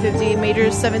 minor is 250, major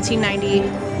is 1790,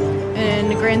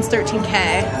 and grand's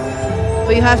 13K.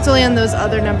 But you have to land those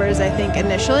other numbers, I think,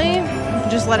 initially.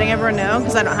 Just letting everyone know,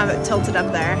 because I don't have it tilted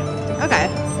up there. Okay.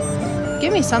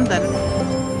 Give me something.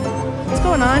 What's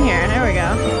going on here? There we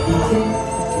go.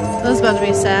 That was about to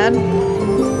be sad.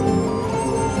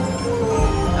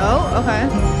 Oh, okay.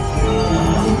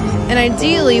 And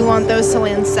ideally, you want those to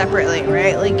land separately,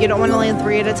 right? Like, you don't want to land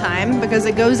 3 at a time, because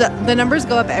it goes up, the numbers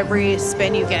go up every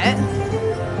spin you get.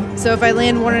 So if I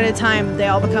land 1 at a time, they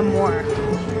all become more.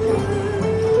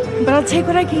 But I'll take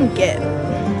what I can get.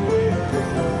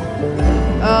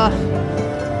 Ugh.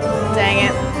 Dang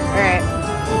it. Alright.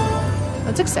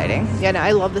 That's exciting. Yeah, no,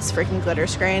 I love this freaking glitter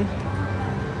screen.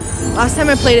 Last time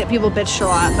I played it, people bitched a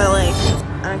lot, but like,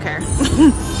 I don't care.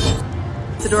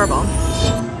 It's adorable.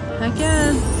 Heck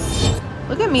yeah.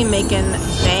 Look at me making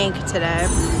bank today.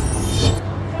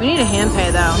 We need a hand pay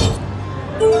though.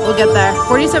 We'll get there.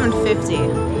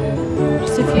 $47.50.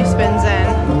 Just a few spins in.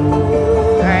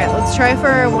 Alright, let's try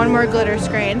for one more glitter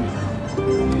screen.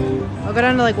 I'll go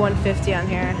down to like 150 on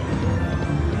here.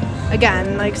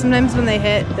 Again, like sometimes when they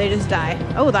hit, they just die.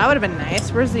 Oh, that would have been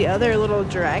nice. Where's the other little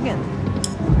dragon?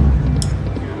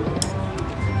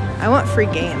 I want free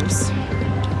games.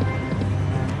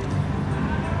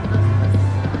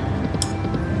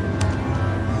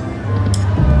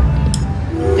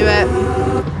 Do it.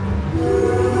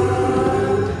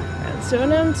 Alright, let's go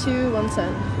down to 1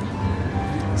 cent.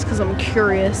 Just because I'm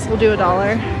curious. We'll do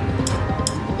 $1.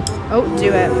 Oh,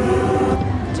 do it.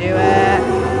 Do it.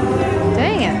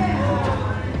 Dang it.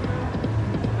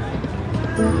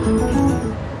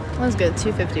 That was good.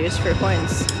 250 just for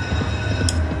points.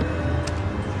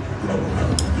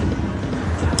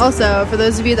 Also, for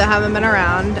those of you that haven't been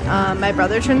around, my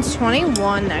brother turns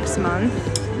 21 next month.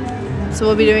 So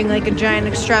we'll be doing like a giant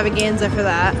extravaganza for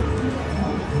that.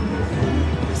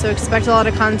 So expect a lot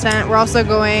of content. We're also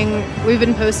we've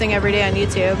been posting every day on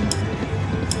YouTube.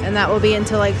 And that will be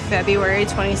until like February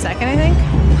 22nd, I think.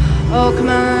 Oh, come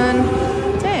on.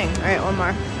 Dang. All right, one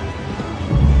more.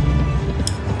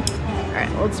 All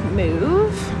right, let's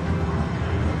move.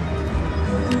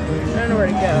 I don't know where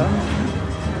to go.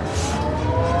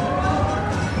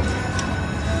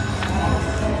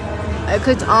 I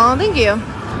clicked on, thank you.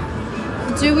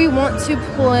 Do we want to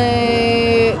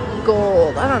play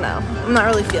gold? I don't know. I'm not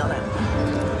really feeling it.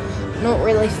 Not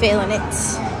really feeling it.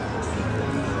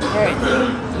 All right.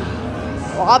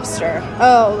 Lobster.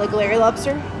 Oh, like Larry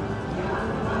Lobster?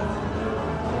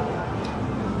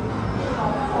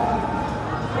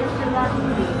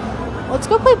 Let's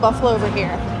go play Buffalo over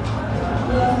here.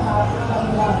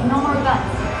 No more bets.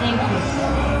 Thank you.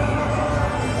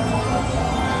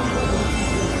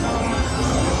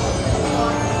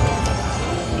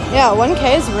 Yeah,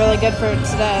 1K is really good for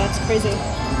today. It's crazy.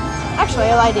 Actually,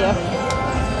 I lied to you.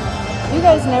 You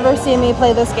guys never see me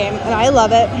play this game, and I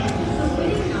love it.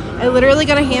 I literally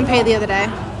got a hand pay the other day.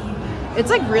 It's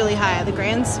like really high. The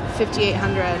grand's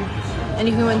 5,800, and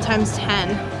you can win times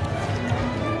 10.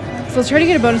 So let's try to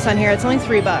get a bonus on here. It's only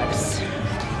 $3.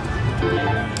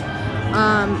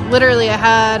 Literally, I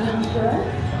had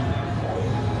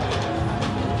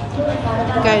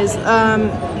guys.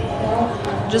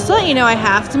 Just to let you know, I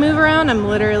have to move around.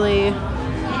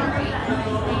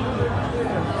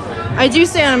 I do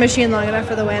stay on a machine long enough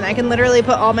for the win. I can literally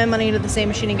put all my money into the same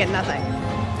machine and get nothing.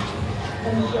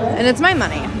 And it's my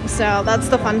money, so that's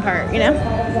the fun part, you know?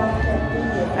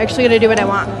 I actually get to do what I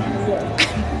want.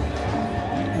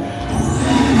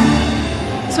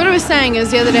 So what I was saying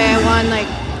is the other day I won like,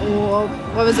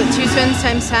 what was it, 2 spins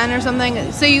times 10 or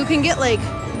something? So you can get like,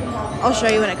 I'll show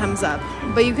you when it comes up,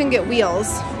 but you can get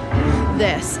wheels.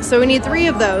 This. So we need 3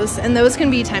 of those, and those can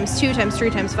be times 2, times 3,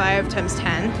 times 5, times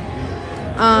 10.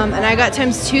 And I got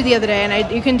times 2 the other day,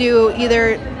 and you can do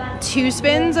either 2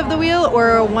 spins of the wheel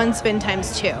or 1 spin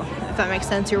times 2, if that makes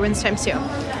sense. Your wins times 2.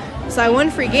 So I won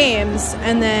free games,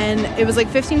 and then it was like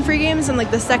 15 free games, and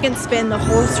like the second spin, the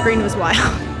whole screen was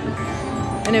wild.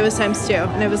 And it was times 2,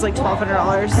 and it was like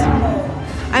 $1,200.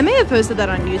 I may have posted that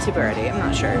on YouTube already. I'm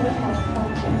not sure.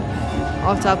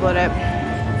 I'll have to upload it.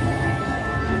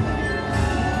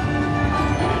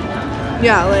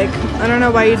 Yeah, like, I don't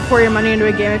know why you'd pour your money into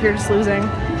a game if you're just losing.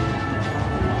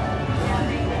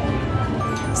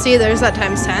 See, there's that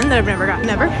times 10 that I've never gotten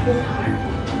ever.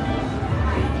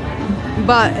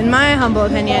 But in my humble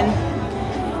opinion,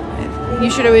 you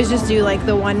should always just do like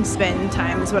the 1 spin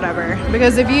times whatever.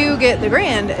 Because if you get the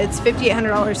grand, it's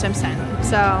 $5,800 times 10.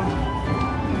 So,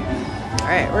 all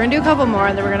right, we're gonna do a couple more,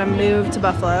 and then we're gonna move to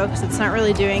Buffalo because it's not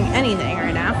really doing anything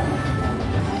right now.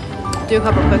 Do a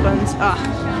couple quick ones.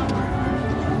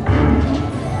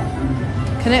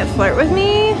 Can it flirt with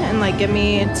me and like give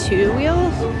me 2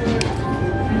 wheels?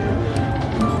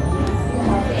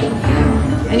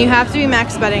 And you have to be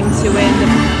max betting to win the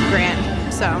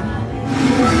grand, so.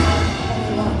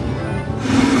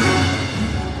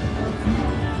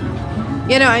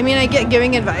 You know, I mean, I get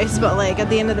giving advice, but like at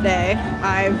the end of the day,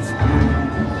 I've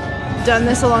done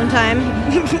this a long time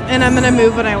and I'm gonna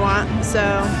move when I want, so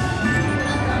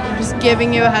I'm just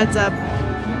giving you a heads up.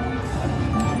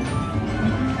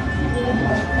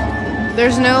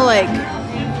 There's no like,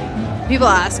 people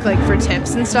ask like for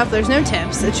tips and stuff. There's no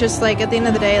tips. It's just like at the end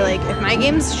of the day, like if my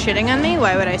game's shitting on me,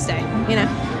 why would I stay? You know?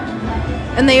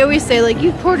 And they always say like,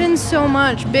 you've poured in so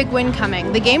much, big win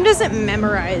coming. The game doesn't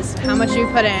memorize how much you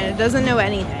put in. It doesn't know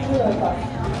anything.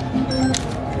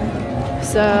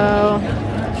 So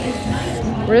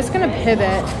we're just gonna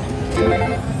pivot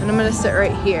and I'm gonna sit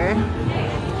right here.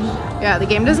 Yeah, the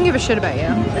game doesn't give a shit about you.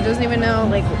 It doesn't even know,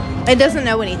 like, it doesn't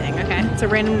know anything, okay? It's a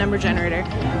random number generator.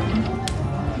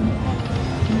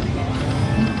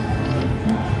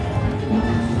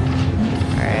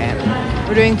 Alright.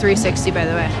 We're doing 360, by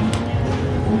the way.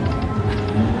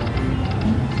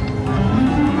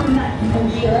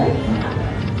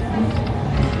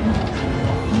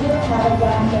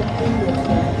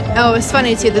 Oh, it was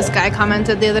funny too. This guy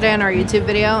commented the other day on our YouTube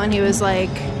video, and he was like,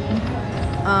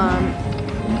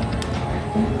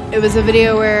 it was a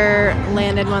video where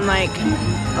Landon won like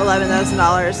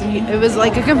 $11,000, and it was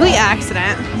like a complete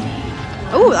accident.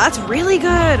 Oh, that's really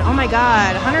good. Oh my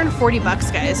god, 140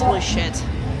 bucks, guys. Holy shit.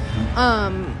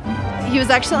 He was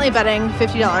accidentally betting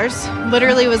 $50.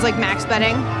 Literally was like max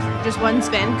betting, just one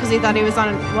spin, because he thought he was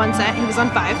on 1 cent. He was on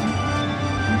 5.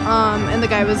 And the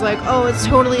guy was like, oh, it's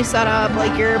totally set up,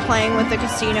 like you're playing with the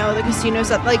casino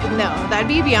set, like, no, that'd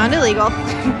be beyond illegal.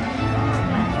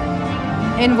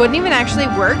 And wouldn't even actually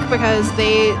work because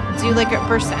they do like a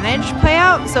percentage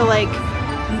payout. So like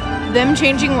them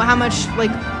changing how much,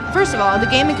 like, first of all, the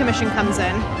gaming commission comes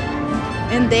in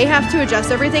and they have to adjust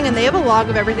everything, and they have a log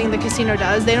of everything the casino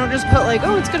does. They don't just put like,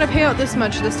 oh, it's gonna pay out this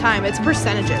much this time. It's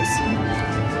percentages.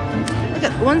 Look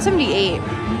at 178.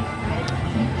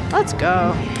 Let's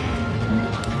go.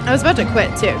 I was about to quit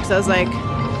too, because I was like,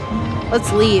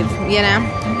 let's leave, you know?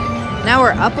 Now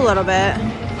we're up a little bit.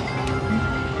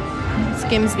 This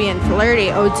game's being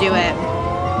flirty. Oh, do it.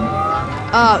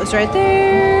 Oh, it's right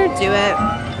there. Do it.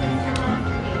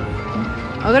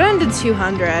 I'll go down to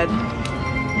 200.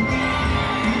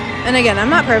 And again, I'm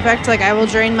not perfect. Like, I will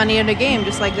drain money in a game,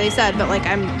 just like they said, but like,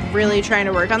 I'm really trying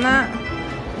to work on that.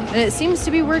 And it seems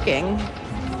to be working.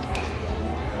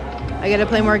 I gotta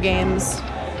play more games.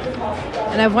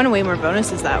 And I've won way more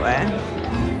bonuses that way.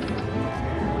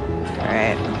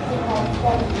 Alright.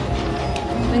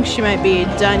 I think she might be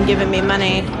done giving me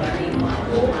money. Do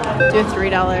a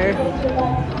 $3.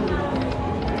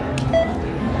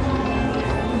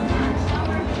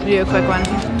 Do a quick one.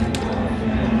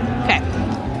 Okay.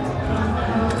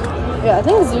 Yeah, I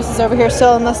think Zeus is over here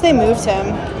still, unless they moved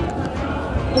him.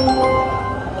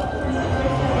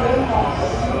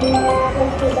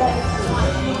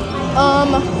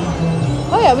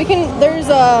 Oh yeah, we can, there's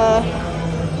a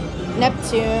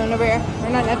Neptune over here. Or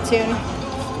not Neptune.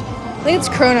 I think it's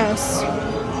Kronos.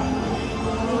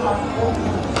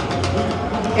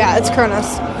 Yeah, it's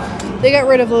Kronos. They got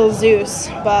rid of little Zeus,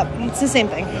 but it's the same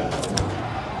thing.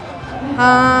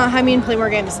 I mean, play more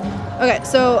games. Okay,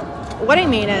 so what I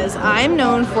mean is, I'm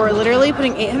known for literally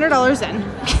putting $800 in,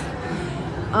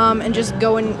 and just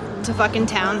going to fucking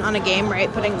town on a game,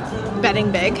 right?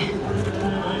 Betting big.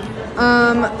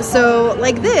 So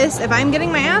like this, if I'm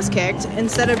getting my ass kicked,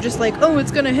 instead of just like, oh,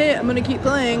 it's gonna hit, I'm gonna keep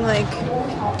playing, like,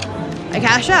 I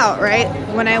cash out, right?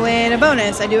 When I win a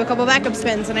bonus, I do a couple backup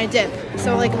spins and I dip.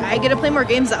 So like, I get to play more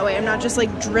games that way. I'm not just like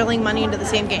drilling money into the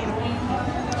same game.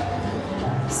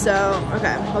 So,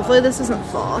 okay, hopefully this doesn't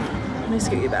fall. Let me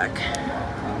scoot you back.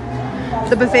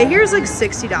 The buffet here is like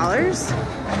 $60.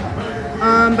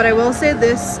 But I will say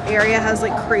this area has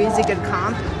like crazy good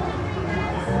comp.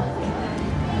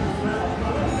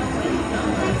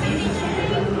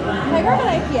 Can I grab an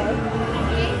IPA?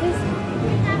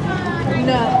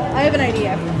 No, I have an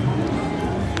idea.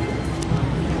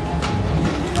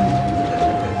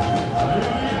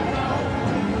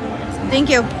 Thank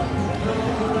you.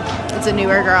 It's a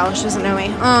newer girl. She doesn't know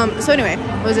me. So anyway,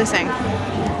 what was I saying?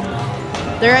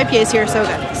 Their IPAs here are so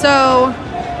good. So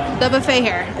the buffet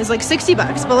here is like $60,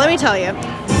 but let me tell you,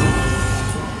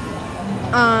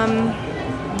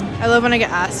 I love when I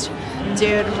get asked,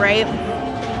 dude, right?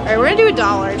 All right, we're gonna do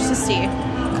 $1 just to see,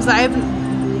 because I've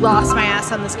lost my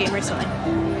ass on this game recently.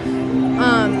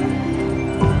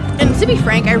 And to be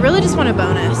frank, I really just want a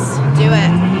bonus. Do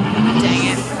it. Dang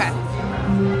it. Okay.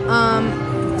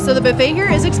 So the buffet here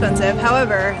is expensive.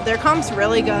 However, their comp's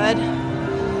really good.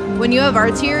 When you have our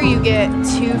tier, you get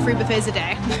 2 free buffets a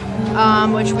day,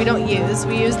 which we don't use.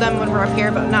 We use them when we're up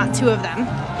here, but not 2 of them,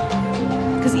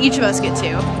 because each of us get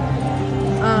 2.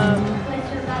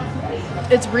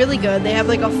 It's really good. They have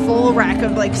like a full rack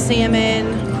of like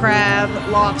salmon, crab,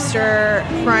 lobster,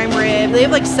 prime rib. They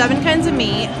have like 7 kinds of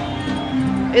meat.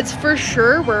 It's for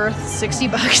sure worth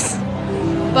 $60,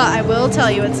 but I will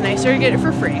tell you, it's nicer to get it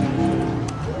for free.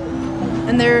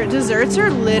 And their desserts are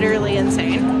literally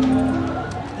insane.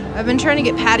 I've been trying to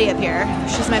get Patty up here.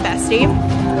 She's my bestie.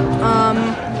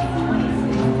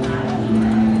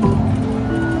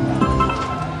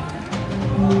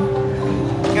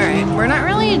 Alright, we're not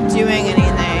really doing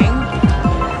anything.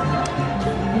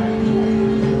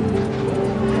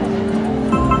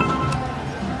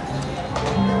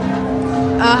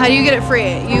 How do you get it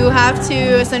free? You have to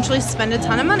essentially spend a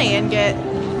ton of money and get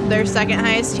their second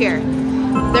highest tier.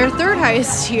 Their third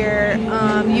highest tier,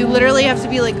 you literally have to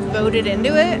be like voted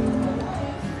into it.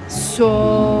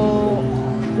 So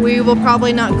we will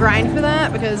probably not grind for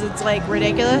that because it's like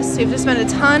ridiculous. You have to spend a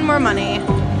ton more money.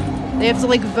 They have to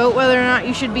like vote whether or not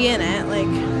you should be in it. Like,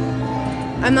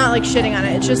 I'm not like shitting on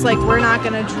it. It's just like we're not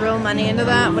gonna drill money into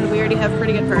that when we already have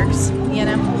pretty good perks, you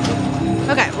know?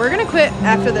 Okay, we're gonna quit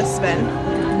after this spin.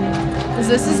 Because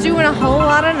this is doing a whole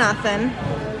lot of nothing.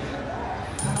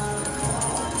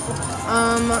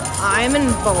 I'm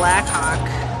in Blackhawk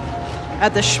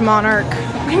at the Monarch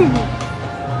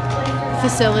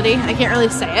facility. I can't really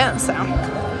say it, so.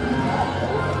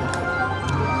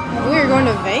 We're going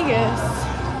to Vegas.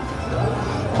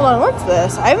 Hold on, what's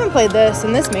this? I haven't played this,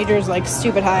 and this major is like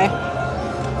stupid high.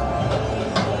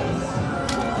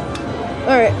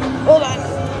 Alright, hold on.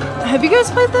 Have you guys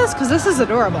played this? Because this is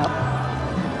adorable.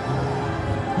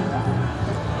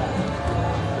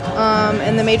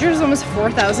 And the major is almost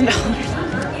 $4,000.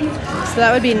 So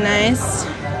that would be nice.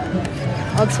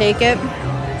 I'll take it.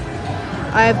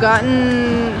 Have I gotten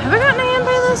a hand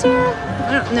play this year?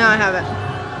 No, I haven't.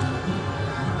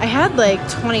 I had like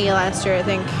 20 last year, I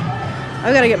think.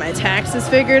 I've got to get my taxes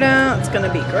figured out. It's going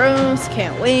to be gross.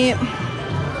 Can't wait.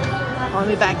 Let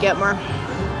me back up more.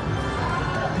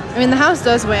 I mean, the house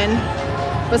does win,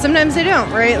 but sometimes they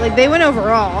don't, right? Like, they win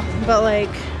overall, but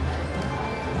like,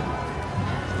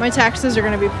 my taxes are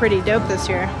going to be pretty dope this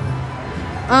year.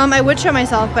 I would show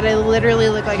myself, but I literally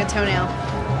look like a toenail.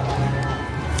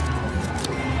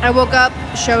 I woke up,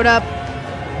 showed up.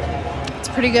 It's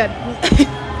pretty good.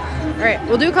 All right,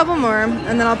 we'll do a couple more,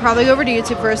 and then I'll probably go over to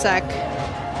YouTube for a sec.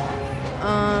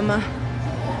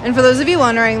 And for those of you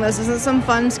wondering, this isn't some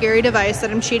fun, scary device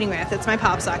that I'm cheating with. It's my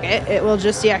pop socket. It will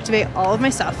just deactivate all of my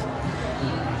stuff.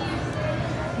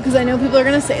 Because I know people are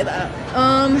going to say that.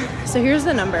 So here's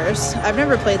the numbers. I've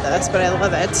never played this, but I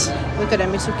love it. Look at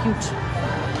him, he's so cute.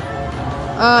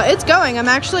 It's going. I'm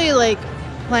actually, like,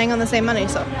 playing on the same money,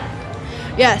 so.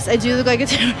 Yes, I do look like a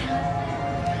toenail.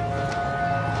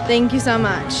 Thank you so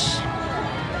much.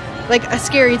 Like a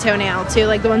scary toenail, too.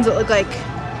 Like the ones that look like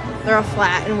they're all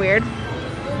flat and weird.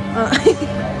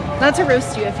 Not to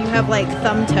roast you if you have, like,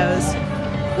 thumb toes.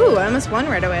 Ooh, I almost won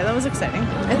right away. That was exciting.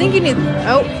 I think you need...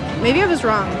 Oh, maybe I was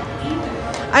wrong.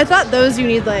 I thought those you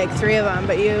need, like, 3 of them,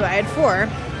 but I had 4.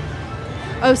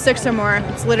 Oh, 6 or more.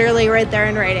 It's literally right there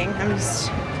in writing.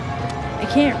 I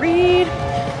can't read.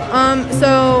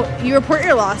 So you report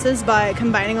your losses by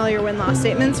combining all your win-loss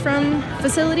statements from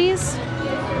facilities.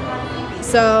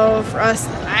 So for us,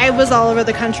 I was all over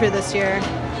the country this year.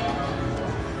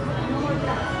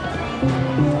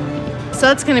 So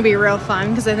that's going to be real fun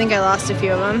because I think I lost a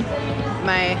few of them.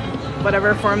 My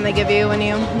whatever form they give you when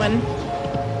you win.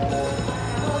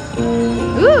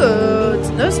 Ooh,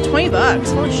 those $20.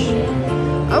 Holy shit.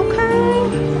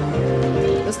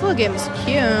 Okay. This little game is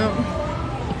cute.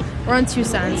 We're on 2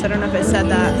 cents. I don't know if I said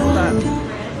that, but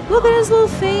look at his little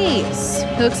face.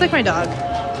 He looks like my dog.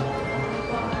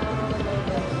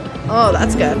 Oh,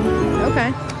 that's good.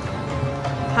 Okay.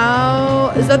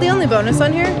 How is that the only bonus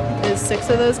on here? Is 6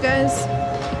 of those guys?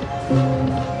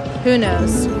 Who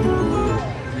knows?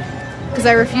 Because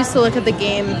I refuse to look at the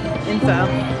game info.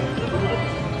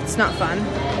 It's not fun.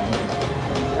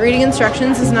 Reading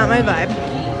instructions is not my vibe.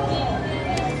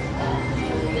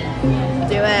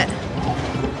 Do it.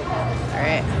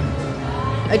 Alright.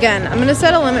 Again, I'm going to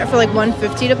set a limit for like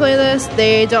 150 to play this.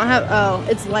 They don't have... Oh,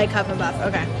 it's like Huff and Puff.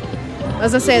 Okay. I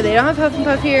was going to say, they don't have Huff and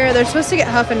Puff here. They're supposed to get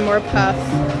Huff and more Puff.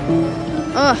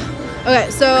 Ugh.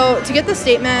 Okay, so to get the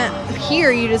statement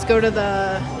here, you just go to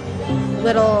the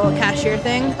little cashier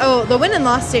thing. Oh, the win and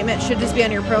loss statement should just be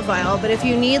on your profile, but if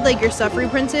you need like your stuff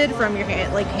reprinted from your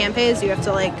hand pays, you have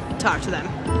to like talk to them.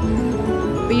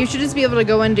 But you should just be able to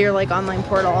go into your like online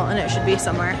portal and it should be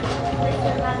somewhere.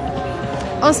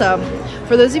 Also,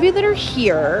 for those of you that are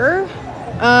here,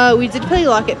 we did play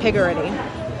Lock It Pig already.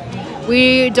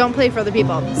 We don't play for other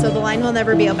people, so the line will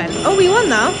never be open. Oh, we won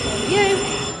though. Yay.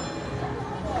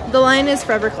 The line is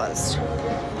forever closed.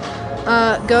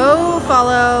 Go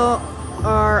follow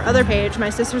our other page. My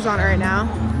sister's on it right now,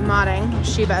 modding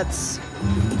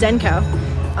SheBetsDENCO.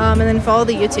 And then follow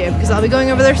the YouTube, because I'll be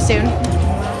going over there soon.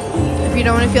 If you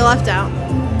don't want to feel left out.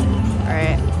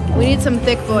 Alright. We need some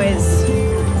thick boys.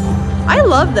 I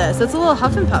love this. It's a little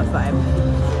Huff and Puff vibe.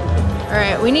 All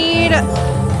right, we need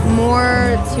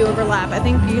more to overlap. I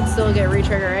think you can still get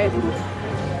retrigger, right?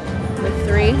 With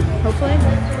 3, hopefully.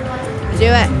 Do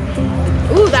it.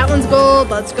 Ooh, that one's gold.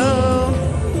 Let's go.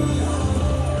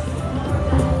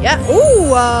 Yeah.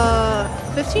 Ooh,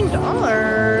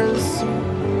 $15.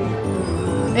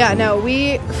 Yeah, no,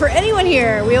 for anyone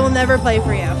here, we will never play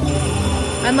for you.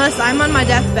 Unless I'm on my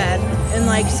deathbed and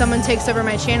like someone takes over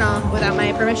my channel without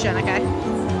my permission, okay?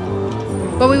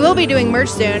 But we will be doing merch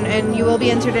soon and you will be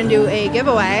entered into a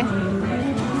giveaway.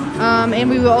 And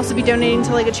we will also be donating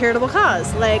to like a charitable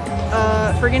cause, like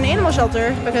friggin' animal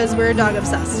shelter, because we're dog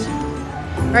obsessed.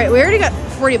 All right, we already got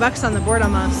 40 bucks on the board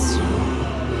almost.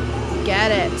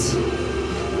 Get it.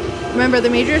 Remember, the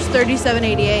major is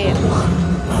 $37.88.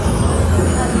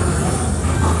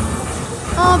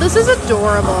 Oh, this is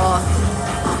adorable.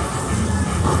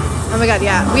 Oh my god,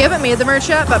 yeah. We haven't made the merch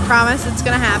yet, but promise it's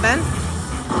gonna happen.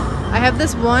 I have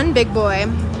this one big boy.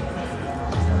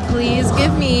 Please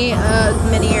give me a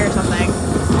mini or something.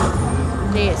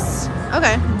 Jeez.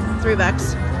 Okay,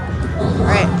 $3.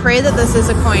 Alright, pray that this is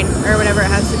a coin, or whatever it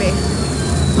has to be.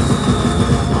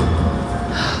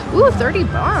 Ooh, 30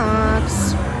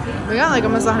 bucks. We got like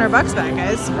almost 100 bucks back,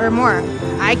 guys. Or more.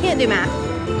 I can't do math.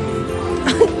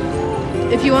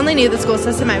 If you only knew the school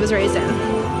system I was raised in.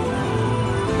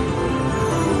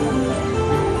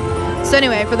 So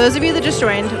anyway, for those of you that just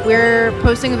joined, we're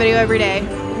posting a video every day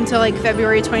until like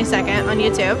February 22nd on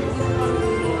YouTube.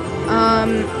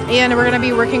 And we're going to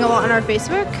be working a lot on our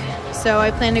Facebook. So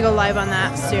I plan to go live on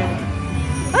that soon.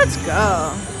 Let's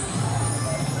go.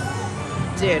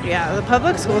 Dude, yeah, the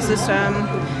public school system,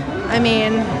 I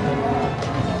mean,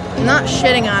 not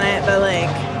shitting on it, but like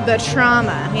the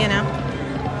trauma, you know?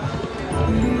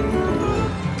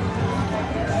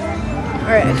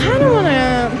 Alright, I kind of want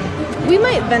to... We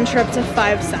might venture up to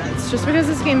 5 cents, just because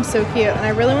this game's so cute, and I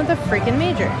really want the freaking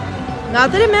major.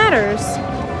 Not that it matters.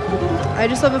 I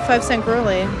just love a 5-cent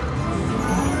girly.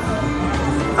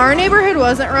 Our neighborhood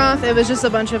wasn't rough, it was just a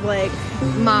bunch of, like,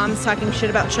 moms talking shit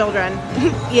about children.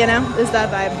 You know? Is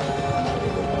that vibe.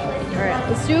 Alright,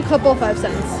 let's do a couple 5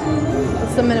 cents.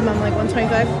 What's the minimum, like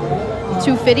 125?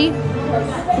 250?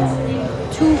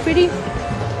 250?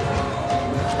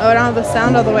 Oh, I don't have the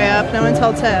sound all the way up. No one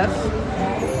tell Tiff.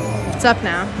 It's up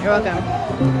now. You're welcome.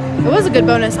 It was a good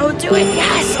bonus. Oh, do it.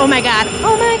 Yes. Oh, my God.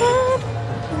 Oh, my God.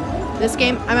 This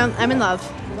game, I'm in love.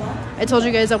 I told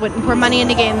you guys I wouldn't pour money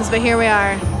into games, but here we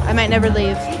are. I might never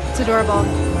leave. It's adorable. All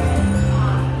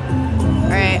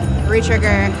right.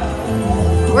 Retrigger.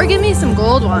 Or give me some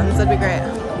gold ones. That'd be great.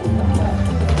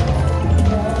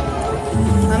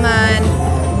 Come on.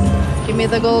 Give me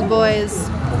the gold boys.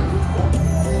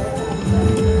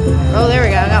 Oh, there we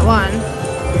go. I got one.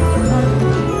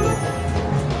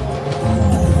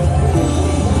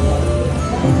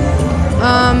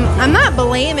 I'm not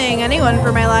blaming anyone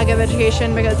for my lack of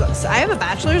education because I have a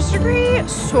bachelor's degree,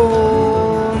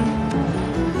 so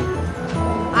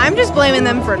I'm just blaming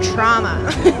them for trauma,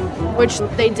 which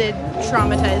they did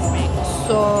traumatize me.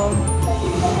 So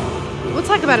we'll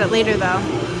talk about it later, though.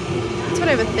 That's what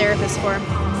I have a therapist for.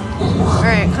 All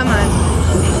right, come on.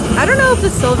 I don't know if the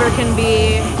silver can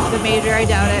be the major. I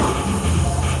doubt it.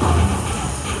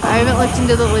 I haven't looked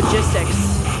into the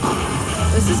logistics.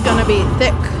 This is gonna be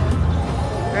thick.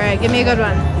 All right, give me a good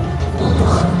one.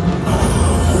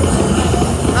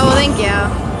 Oh, well, thank you.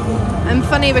 I'm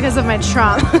funny because of my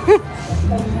trauma.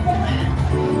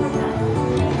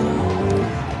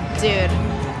 Dude,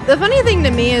 the funny thing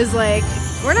to me is, like,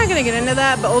 we're not gonna get into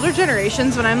that, but older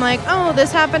generations, when I'm like, oh,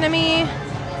 this happened to me,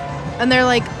 and they're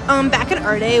like, back in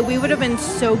our day, we would have been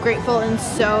so grateful and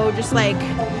so just, like,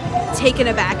 taken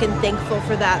aback and thankful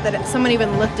for that someone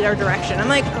even lifted our direction. I'm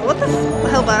like, what the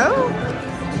hello?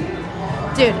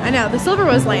 Dude, I know, the silver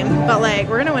was lame, but, like,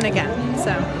 we're gonna win again,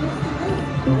 so.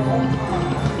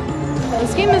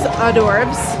 This game is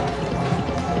adorbs.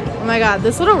 Oh my god,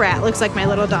 this little rat looks like my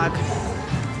little dog.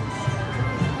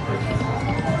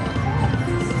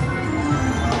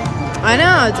 I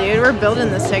know, dude, we're building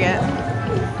this ticket.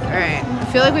 Alright, I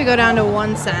feel like we go down to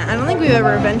 1 cent. I don't think we've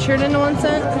ever ventured into 1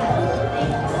 cent.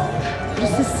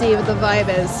 Just to see what the vibe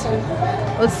is.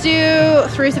 Let's do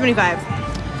 375.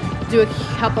 Do a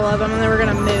couple of them and then we're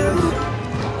gonna move.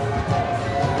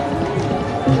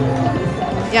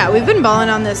 Yeah, we've been balling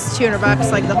on this 200 bucks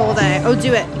like the whole day. Oh,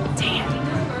 do it. Damn.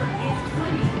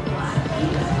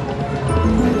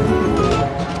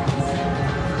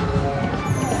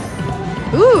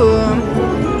 Ooh.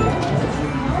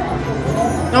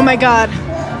 Oh my god.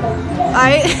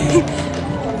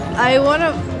 I want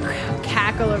to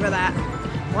cackle over that.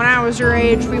 when I was your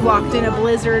age, we walked in a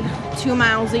blizzard 2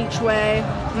 miles each way.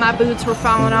 My boots were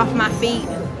falling off my feet.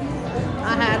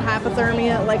 I had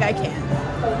hypothermia like I can.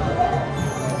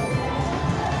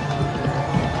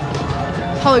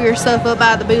 Pull yourself up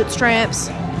by the bootstraps.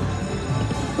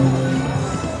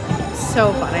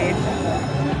 So funny.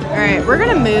 Alright, we're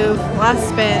gonna move. Last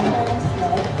spin.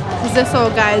 Because this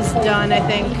old guy's done, I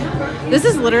think. This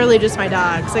is literally just my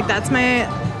dogs. Like, that's my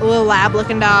little lab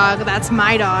looking dog. That's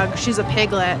my dog. She's a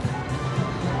piglet.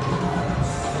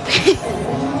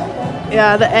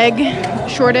 Yeah, the egg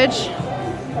shortage.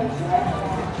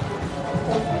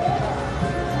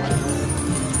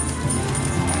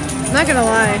 I'm not gonna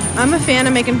lie, I'm a fan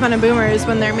of making fun of boomers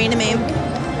when they're mean to me.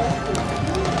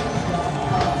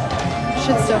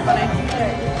 Shit's so funny.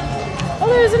 Oh,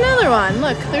 there's another one.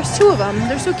 Look, there's 2 of them.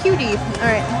 They're so cutie.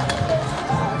 Alright.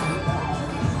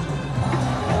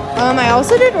 I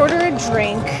also did order a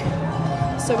drink,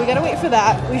 so we gotta wait for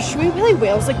that. Should we play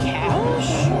Whales of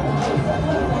Cash?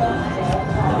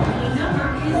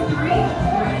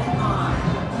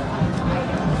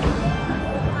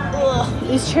 Ugh,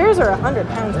 these chairs are 100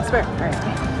 pounds, I swear. Alright.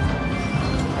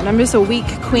 And I'm just a weak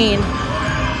queen.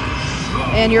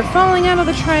 And you're falling out of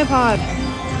the tripod.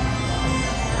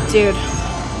 Dude.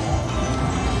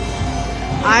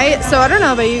 So I don't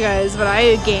know about you guys, but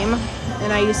I game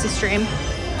and I used to stream.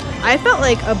 I felt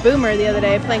like a boomer the other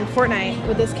day playing Fortnite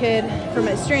with this kid for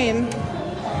my stream.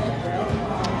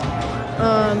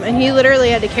 And he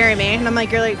literally had to carry me. And I'm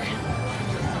like, you're like...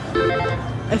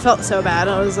 I felt so bad.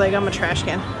 I was like, I'm a trash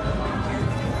can.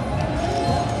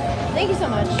 Thank you so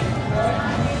much.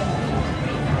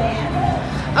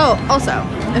 Oh, also,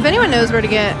 if anyone knows where to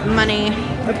get money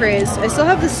appraised, I still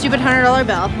have this stupid $100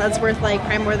 bill that's worth like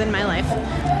probably more than my life.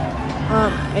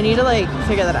 I need to like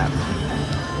figure that out.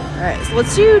 Alright, so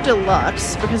let's do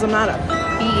deluxe because I'm not a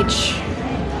beach.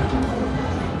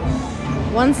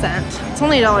 1 cent. It's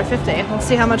only $1.50. Let's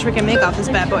see how much we can make off this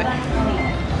bad boy.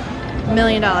 $1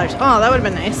 million. Oh, that would have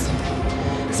been nice.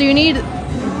 So you need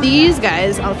these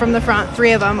guys from the front,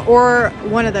 3 of them, or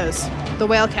one of those. The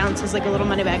whale counts as like a little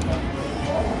money bag.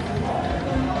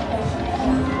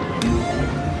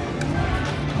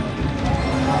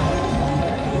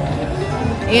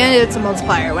 And it's a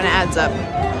multiplier when it adds up.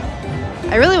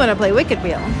 I really want to play Wicked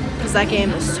Wheel because that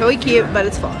game is so cute, but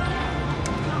it's fun.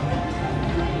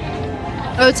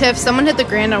 Oh, Tiff, someone hit the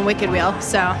grand on Wicked Wheel,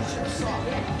 so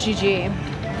GG.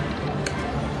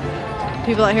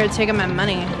 People out here taking my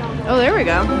money. Oh, there we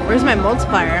go. Where's my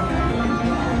multiplier?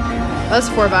 That's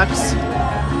 $4.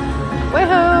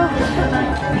 Whoa!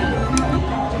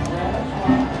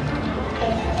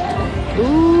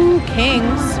 Ooh,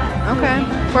 kings. Okay,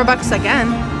 $4 again.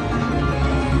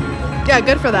 Yeah,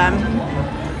 good for them.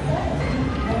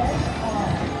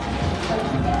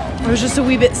 I was just a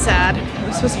wee bit sad. It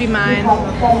was supposed to be mine.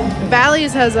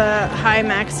 Bally's has a high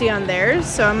maxi on theirs,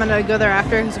 so I'm gonna go there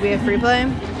after because we have free play.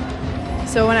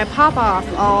 So when I pop off,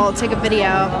 I'll take a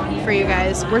video for you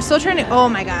guys. We're still trying to, oh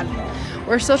my god.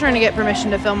 We're still trying to get permission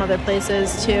to film other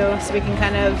places too, so we can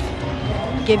kind of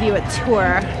give you a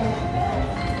tour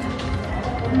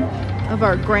of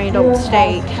our grand old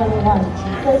state.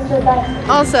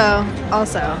 Also,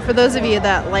 for those of you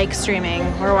that like streaming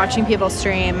or watching people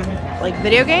stream like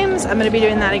video games, I'm going to be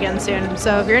doing that again soon.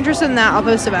 So if you're interested in that, I'll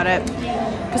post about it.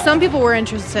 Because some people were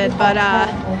interested, but I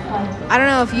don't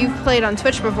know if you've played on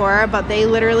Twitch before, but they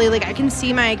literally, like, I can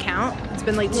see my account. It's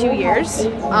been like 2 years,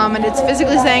 and it's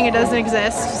physically saying it doesn't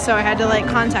exist, so I had to like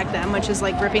contact them, which is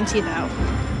like ripping teeth out.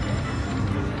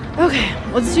 Okay,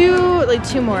 let's do like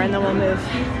 2 more and then we'll move.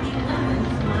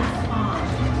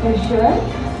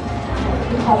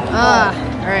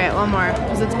 Alright, 1 more,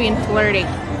 because it's being flirty.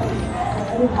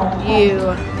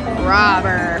 You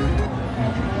robber.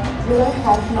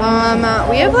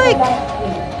 We have like,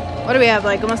 what do we have,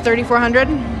 like almost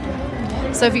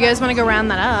 3,400? So if you guys want to go round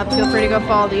that up, feel free to go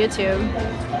follow the YouTube.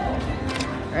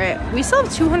 Alright, we still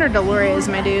have 200 Dolores,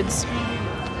 my dudes.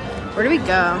 Where do we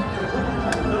go?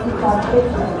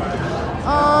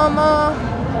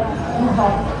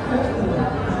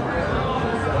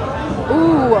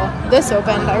 Ooh, this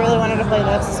opened. I really wanted to play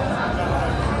this.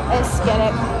 Let's get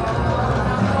it.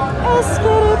 Let's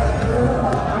get it.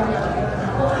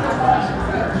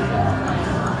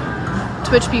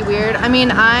 Twitch be weird. I mean,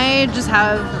 I just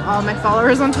have all my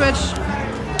followers on Twitch.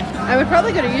 I would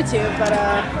probably go to YouTube, but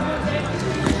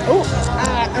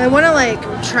I want to like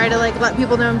try to like let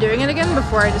people know I'm doing it again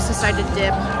before I just decide to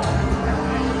dip.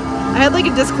 I had like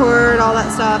a Discord, all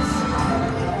that stuff.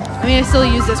 I mean, I still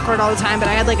use Discord all the time, but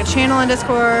I had like a channel on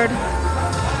Discord.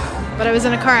 But I was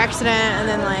in a car accident, and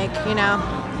then like, you know,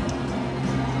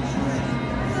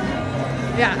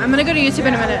 Yeah, I'm gonna go to YouTube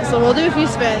in a minute. So we'll do a few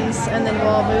spins and then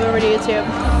we'll move over to YouTube.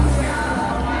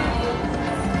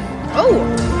 Oh,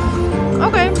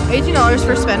 okay, $18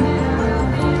 for a spin.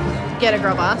 Get it,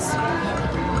 girl boss.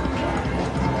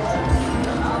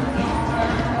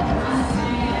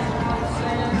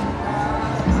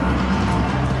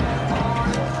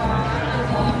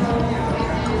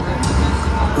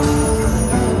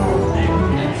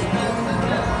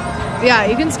 Yeah,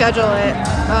 you can schedule it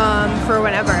for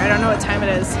whenever. I don't know what time it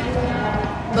is.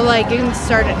 But like, you can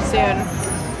start it soon.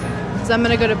 Because I'm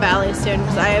going to go to Bali soon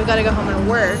because I've got to go home and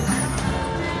work.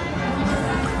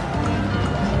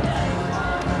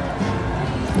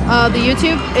 The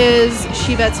YouTube is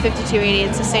SheBets5280.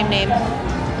 It's the same name.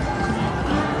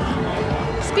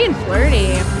 Just being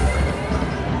flirty.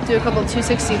 Do a couple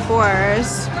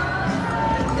 264s.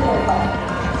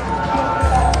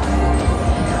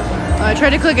 I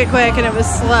tried to click it quick and it was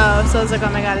slow, so I was like,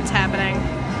 oh my god, it's happening.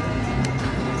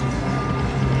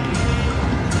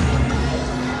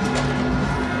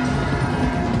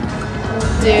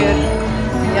 Dude,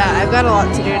 yeah, I've got a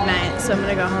lot to do tonight, so I'm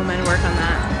gonna go home and work on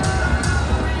that.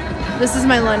 This is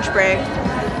my lunch break.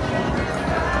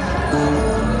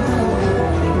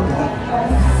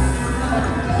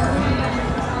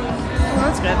 Well,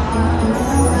 that's good.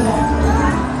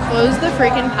 Close the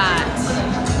freaking pot.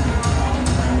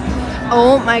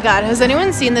 Oh my god, has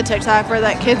anyone seen the TikTok where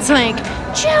that kid's like,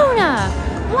 Jonah,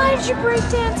 why did you break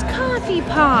Dad's coffee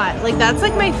pot? Like, that's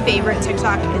like my favorite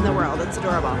TikTok in the world. It's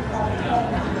adorable.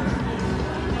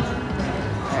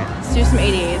 Alright, let's do some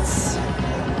 88s.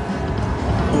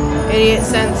 88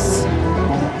 cents.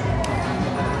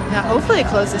 Yeah, hopefully it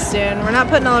closes soon. We're not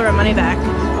putting all of our money back.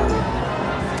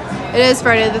 It is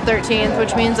Friday the 13th,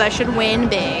 which means I should win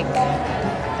big.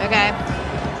 Okay.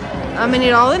 I'm gonna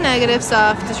need all the negative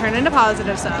stuff to turn into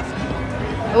positive stuff.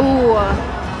 Ooh,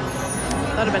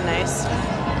 that'd have been nice.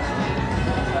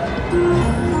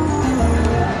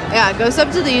 Yeah, go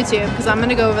sub to the YouTube because I'm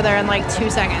gonna go over there in like 2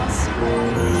 seconds.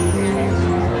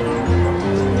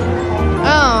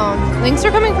 Oh, links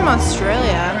are coming from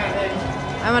Australia.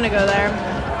 I wanna go there.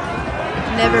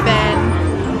 Never been.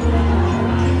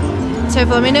 Tiff,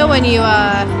 let me know when you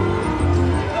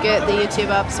get the YouTube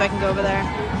up so I can go over there.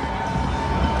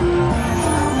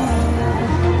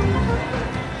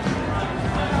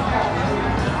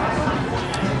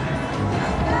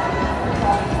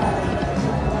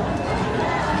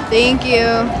 Thank you.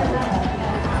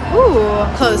 Ooh,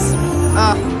 close.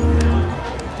 Oh,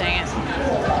 dang it.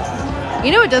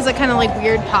 You know, it does that kind of like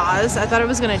weird pause. I thought it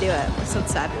was gonna do it, so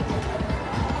it's sad.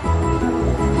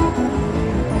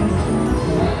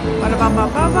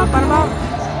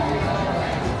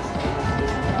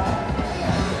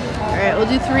 Alright, we'll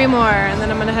do 3 more and then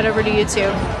I'm gonna head over to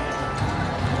YouTube.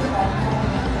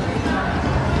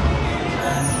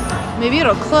 Maybe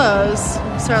it'll close.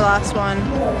 It's our last one.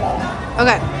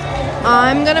 Okay.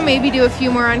 I'm gonna maybe do a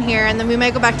few more on here and then we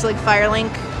might go back to like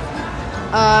Firelink.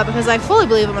 Because I fully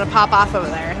believe I'm gonna pop off over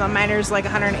there. The miner's like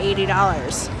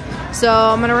 $180. So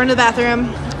I'm gonna run to the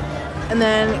bathroom and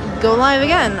then go live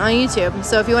again on YouTube.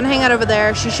 So if you wanna hang out over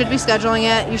there, she should be scheduling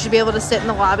it. You should be able to sit in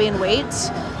the lobby and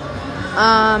wait.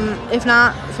 If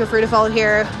not, feel free to follow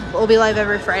here. We'll be live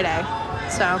every Friday.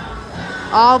 So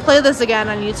I'll play this again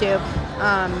on YouTube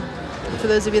for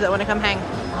those of you that want to come hang.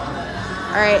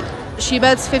 Alright,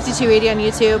 SheBets5280 on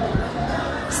YouTube.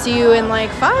 See you in like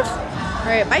 5.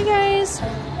 Alright, bye guys.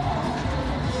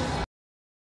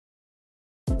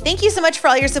 Thank you so much for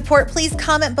all your support. Please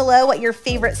comment below what your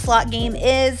favorite slot game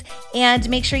is and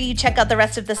make sure you check out the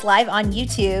rest of this live on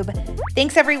YouTube.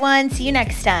 Thanks everyone. See you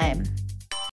next time.